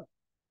of 4.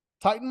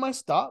 Tighten my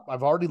stop.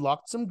 I've already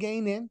locked some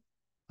gain in.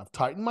 I've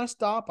tightened my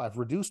stop. I've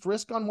reduced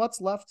risk on what's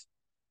left,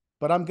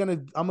 but I'm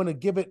going to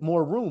give it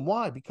more room.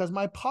 Why? Because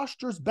my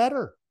posture's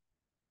better.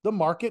 The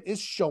market is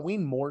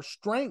showing more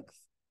strength.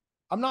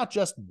 I'm not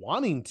just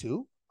wanting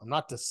to, I'm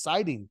not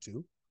deciding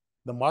to.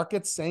 The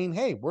market's saying,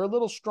 hey, we're a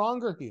little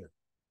stronger here.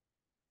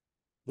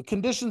 The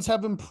conditions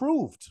have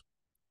improved.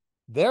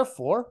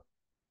 Therefore,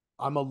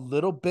 I'm a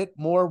little bit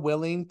more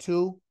willing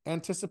to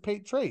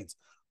anticipate trades.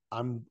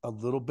 I'm a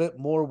little bit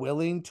more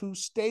willing to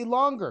stay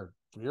longer,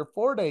 3 or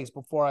 4 days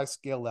before I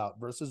scale out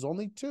versus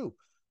only 2.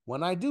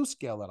 When I do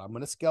scale out, I'm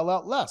going to scale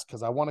out less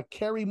because I want to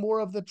carry more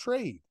of the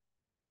trade.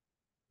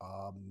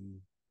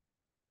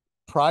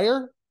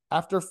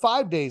 After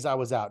 5 days, I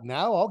was out.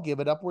 Now I'll give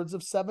it upwards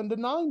of 7 to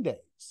 9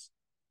 days.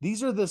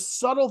 These are the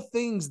subtle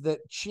things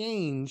that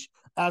change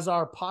as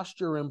our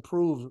posture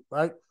improves,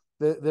 right?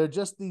 They're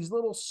just these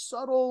little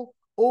subtle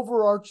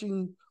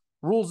overarching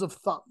rules of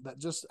thumb that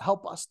just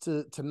help us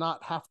to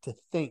not have to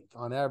think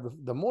on every.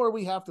 The more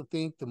we have to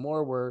think, the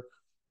more we're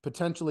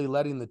potentially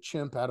letting the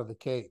chimp out of the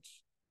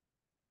cage.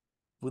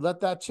 If we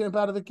let that chimp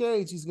out of the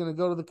cage, he's going to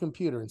go to the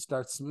computer and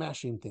start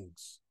smashing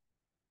things.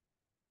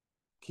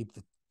 Keep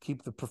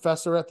the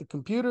professor at the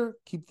computer,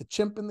 keep the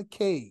chimp in the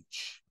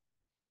cage.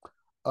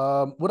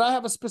 Would I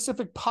have a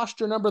specific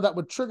posture number that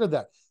would trigger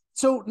that?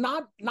 So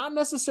not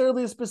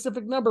necessarily a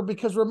specific number,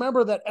 because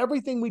remember that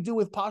everything we do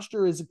with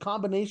posture is a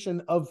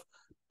combination of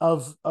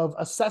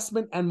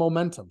assessment and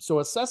momentum. So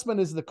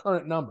assessment is the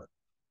current number.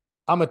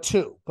 I'm a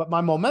 2, but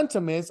my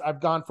momentum is I've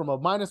gone from a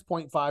minus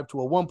 0.5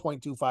 to a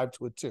 1.25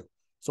 to a 2.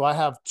 So I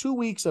have 2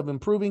 weeks of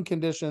improving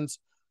conditions.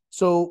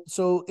 So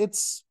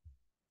it's,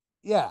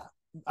 yeah,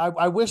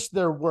 I wish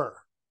there were,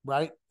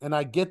 right? And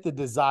I get the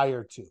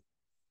desire to.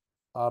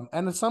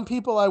 And some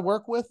people I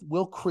work with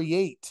will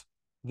create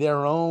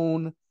their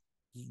own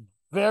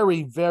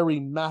very, very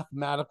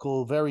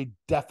mathematical, very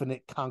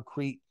definite,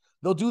 concrete.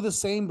 They'll do the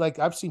same. Like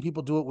I've seen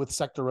people do it with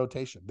sector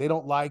rotation. They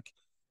don't like,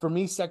 for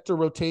me, sector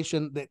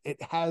rotation, that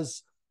it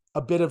has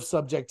a bit of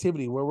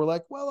subjectivity where we're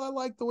like, well, I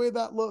like the way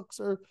that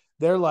looks, or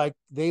they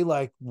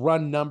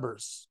run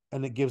numbers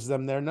and it gives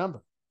them their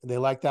number and they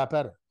like that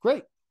better.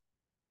 Great.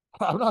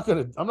 I'm not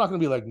gonna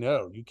be like,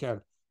 no, you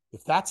can't.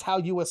 If that's how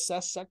you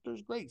assess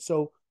sectors, great.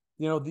 So,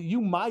 you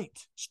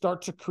might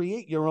start to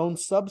create your own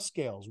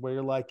subscales where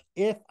you're like,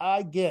 if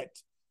I get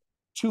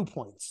 2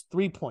 points,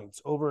 3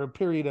 points over a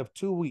period of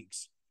 2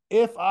 weeks.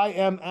 If I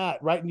am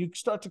at, right? And you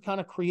start to kind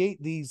of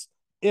create these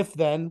if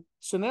then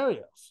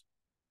scenarios.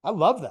 I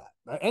love that.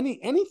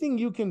 Anything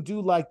you can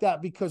do like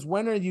that, because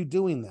when are you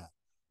doing that?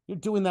 You're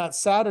doing that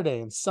Saturday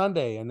and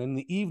Sunday and in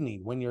the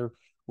evening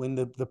when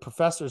the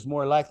professor is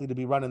more likely to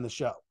be running the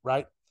show,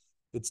 right?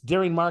 It's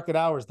during market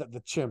hours that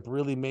the chimp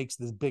really makes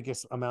the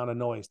biggest amount of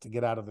noise to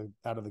get out of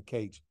the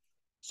cage.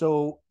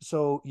 So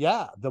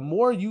yeah, the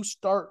more you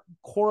start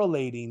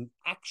correlating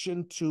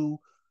action to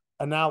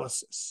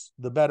analysis,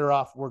 the better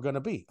off we're going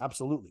to be.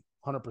 Absolutely.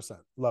 100%.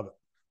 Love it.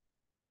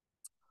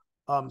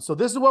 So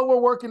this is what we're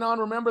working on.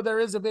 Remember, there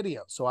is a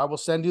video. So I will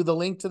send you the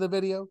link to the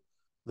video.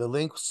 The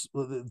links,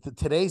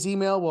 today's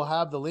email will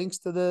have the links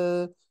to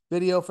the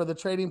video for the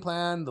trading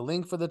plan, the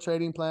link for the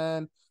trading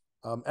plan,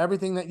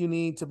 everything that you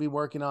need to be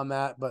working on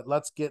that. But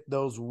let's get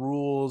those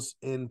rules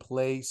in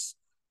place,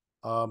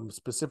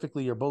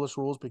 specifically your bullish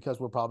rules, because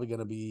we're probably going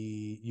to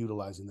be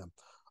utilizing them.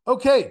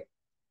 Okay.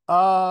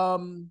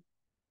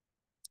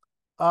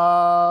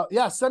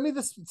 Yeah, send me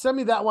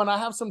that one. I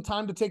have some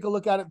time to take a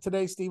look at it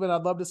today, Steven.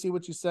 I'd love to see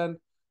what you send.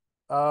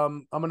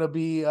 I'm gonna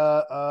be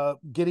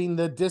getting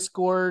the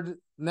Discord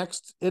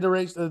next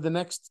iteration, the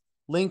next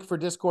link for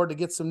Discord to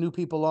get some new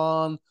people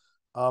on.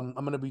 I'm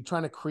gonna be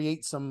trying to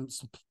create some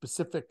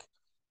specific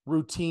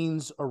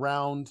routines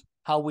around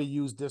how we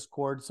use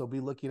Discord, so be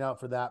looking out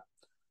for that.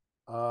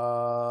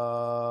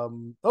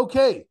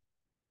 Okay.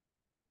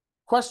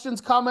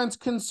 Questions, comments,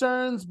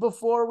 concerns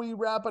before we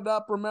wrap it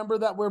up. Remember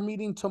that we're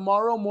meeting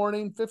tomorrow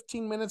morning,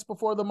 15 minutes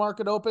before the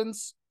market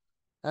opens.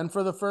 And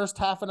for the first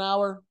half an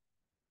hour,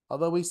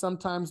 although we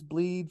sometimes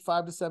bleed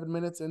 5 to 7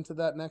 minutes into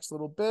that next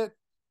little bit,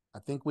 I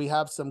think we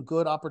have some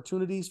good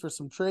opportunities for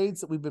some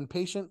trades that we've been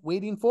patient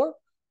waiting for.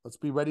 Let's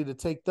be ready to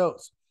take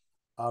those.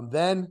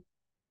 Then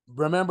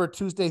remember,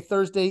 Tuesday,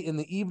 Thursday in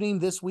the evening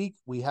this week,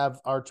 we have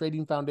our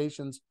Trading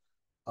Foundations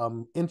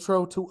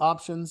intro to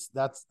options.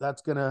 That's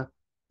gonna,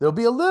 there'll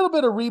be a little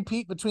bit of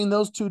repeat between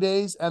those 2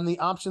 days and the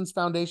Options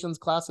Foundations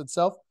class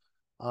itself.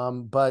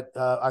 But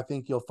I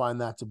think you'll find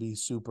that to be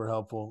super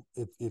helpful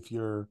if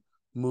you're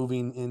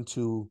moving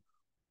into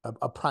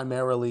a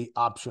primarily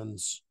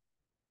options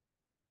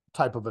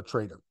type of a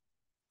trader.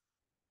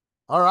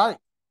 All right.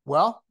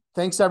 Well,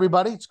 thanks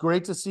everybody. It's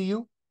great to see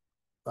you.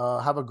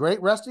 Have a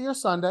great rest of your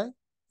Sunday.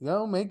 You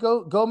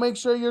know, go make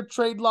sure your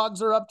trade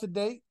logs are up to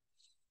date.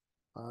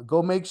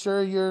 Go make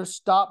sure your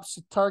stops,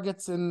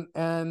 targets,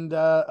 and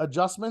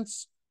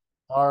adjustments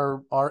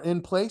are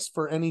in place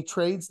for any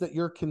trades that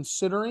you're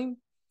considering.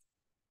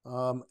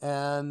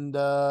 And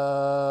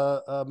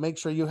make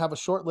sure you have a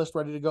short list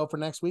ready to go for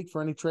next week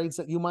for any trades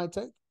that you might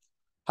take.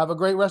 Have a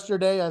great rest of your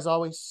day. As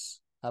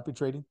always, happy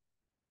trading.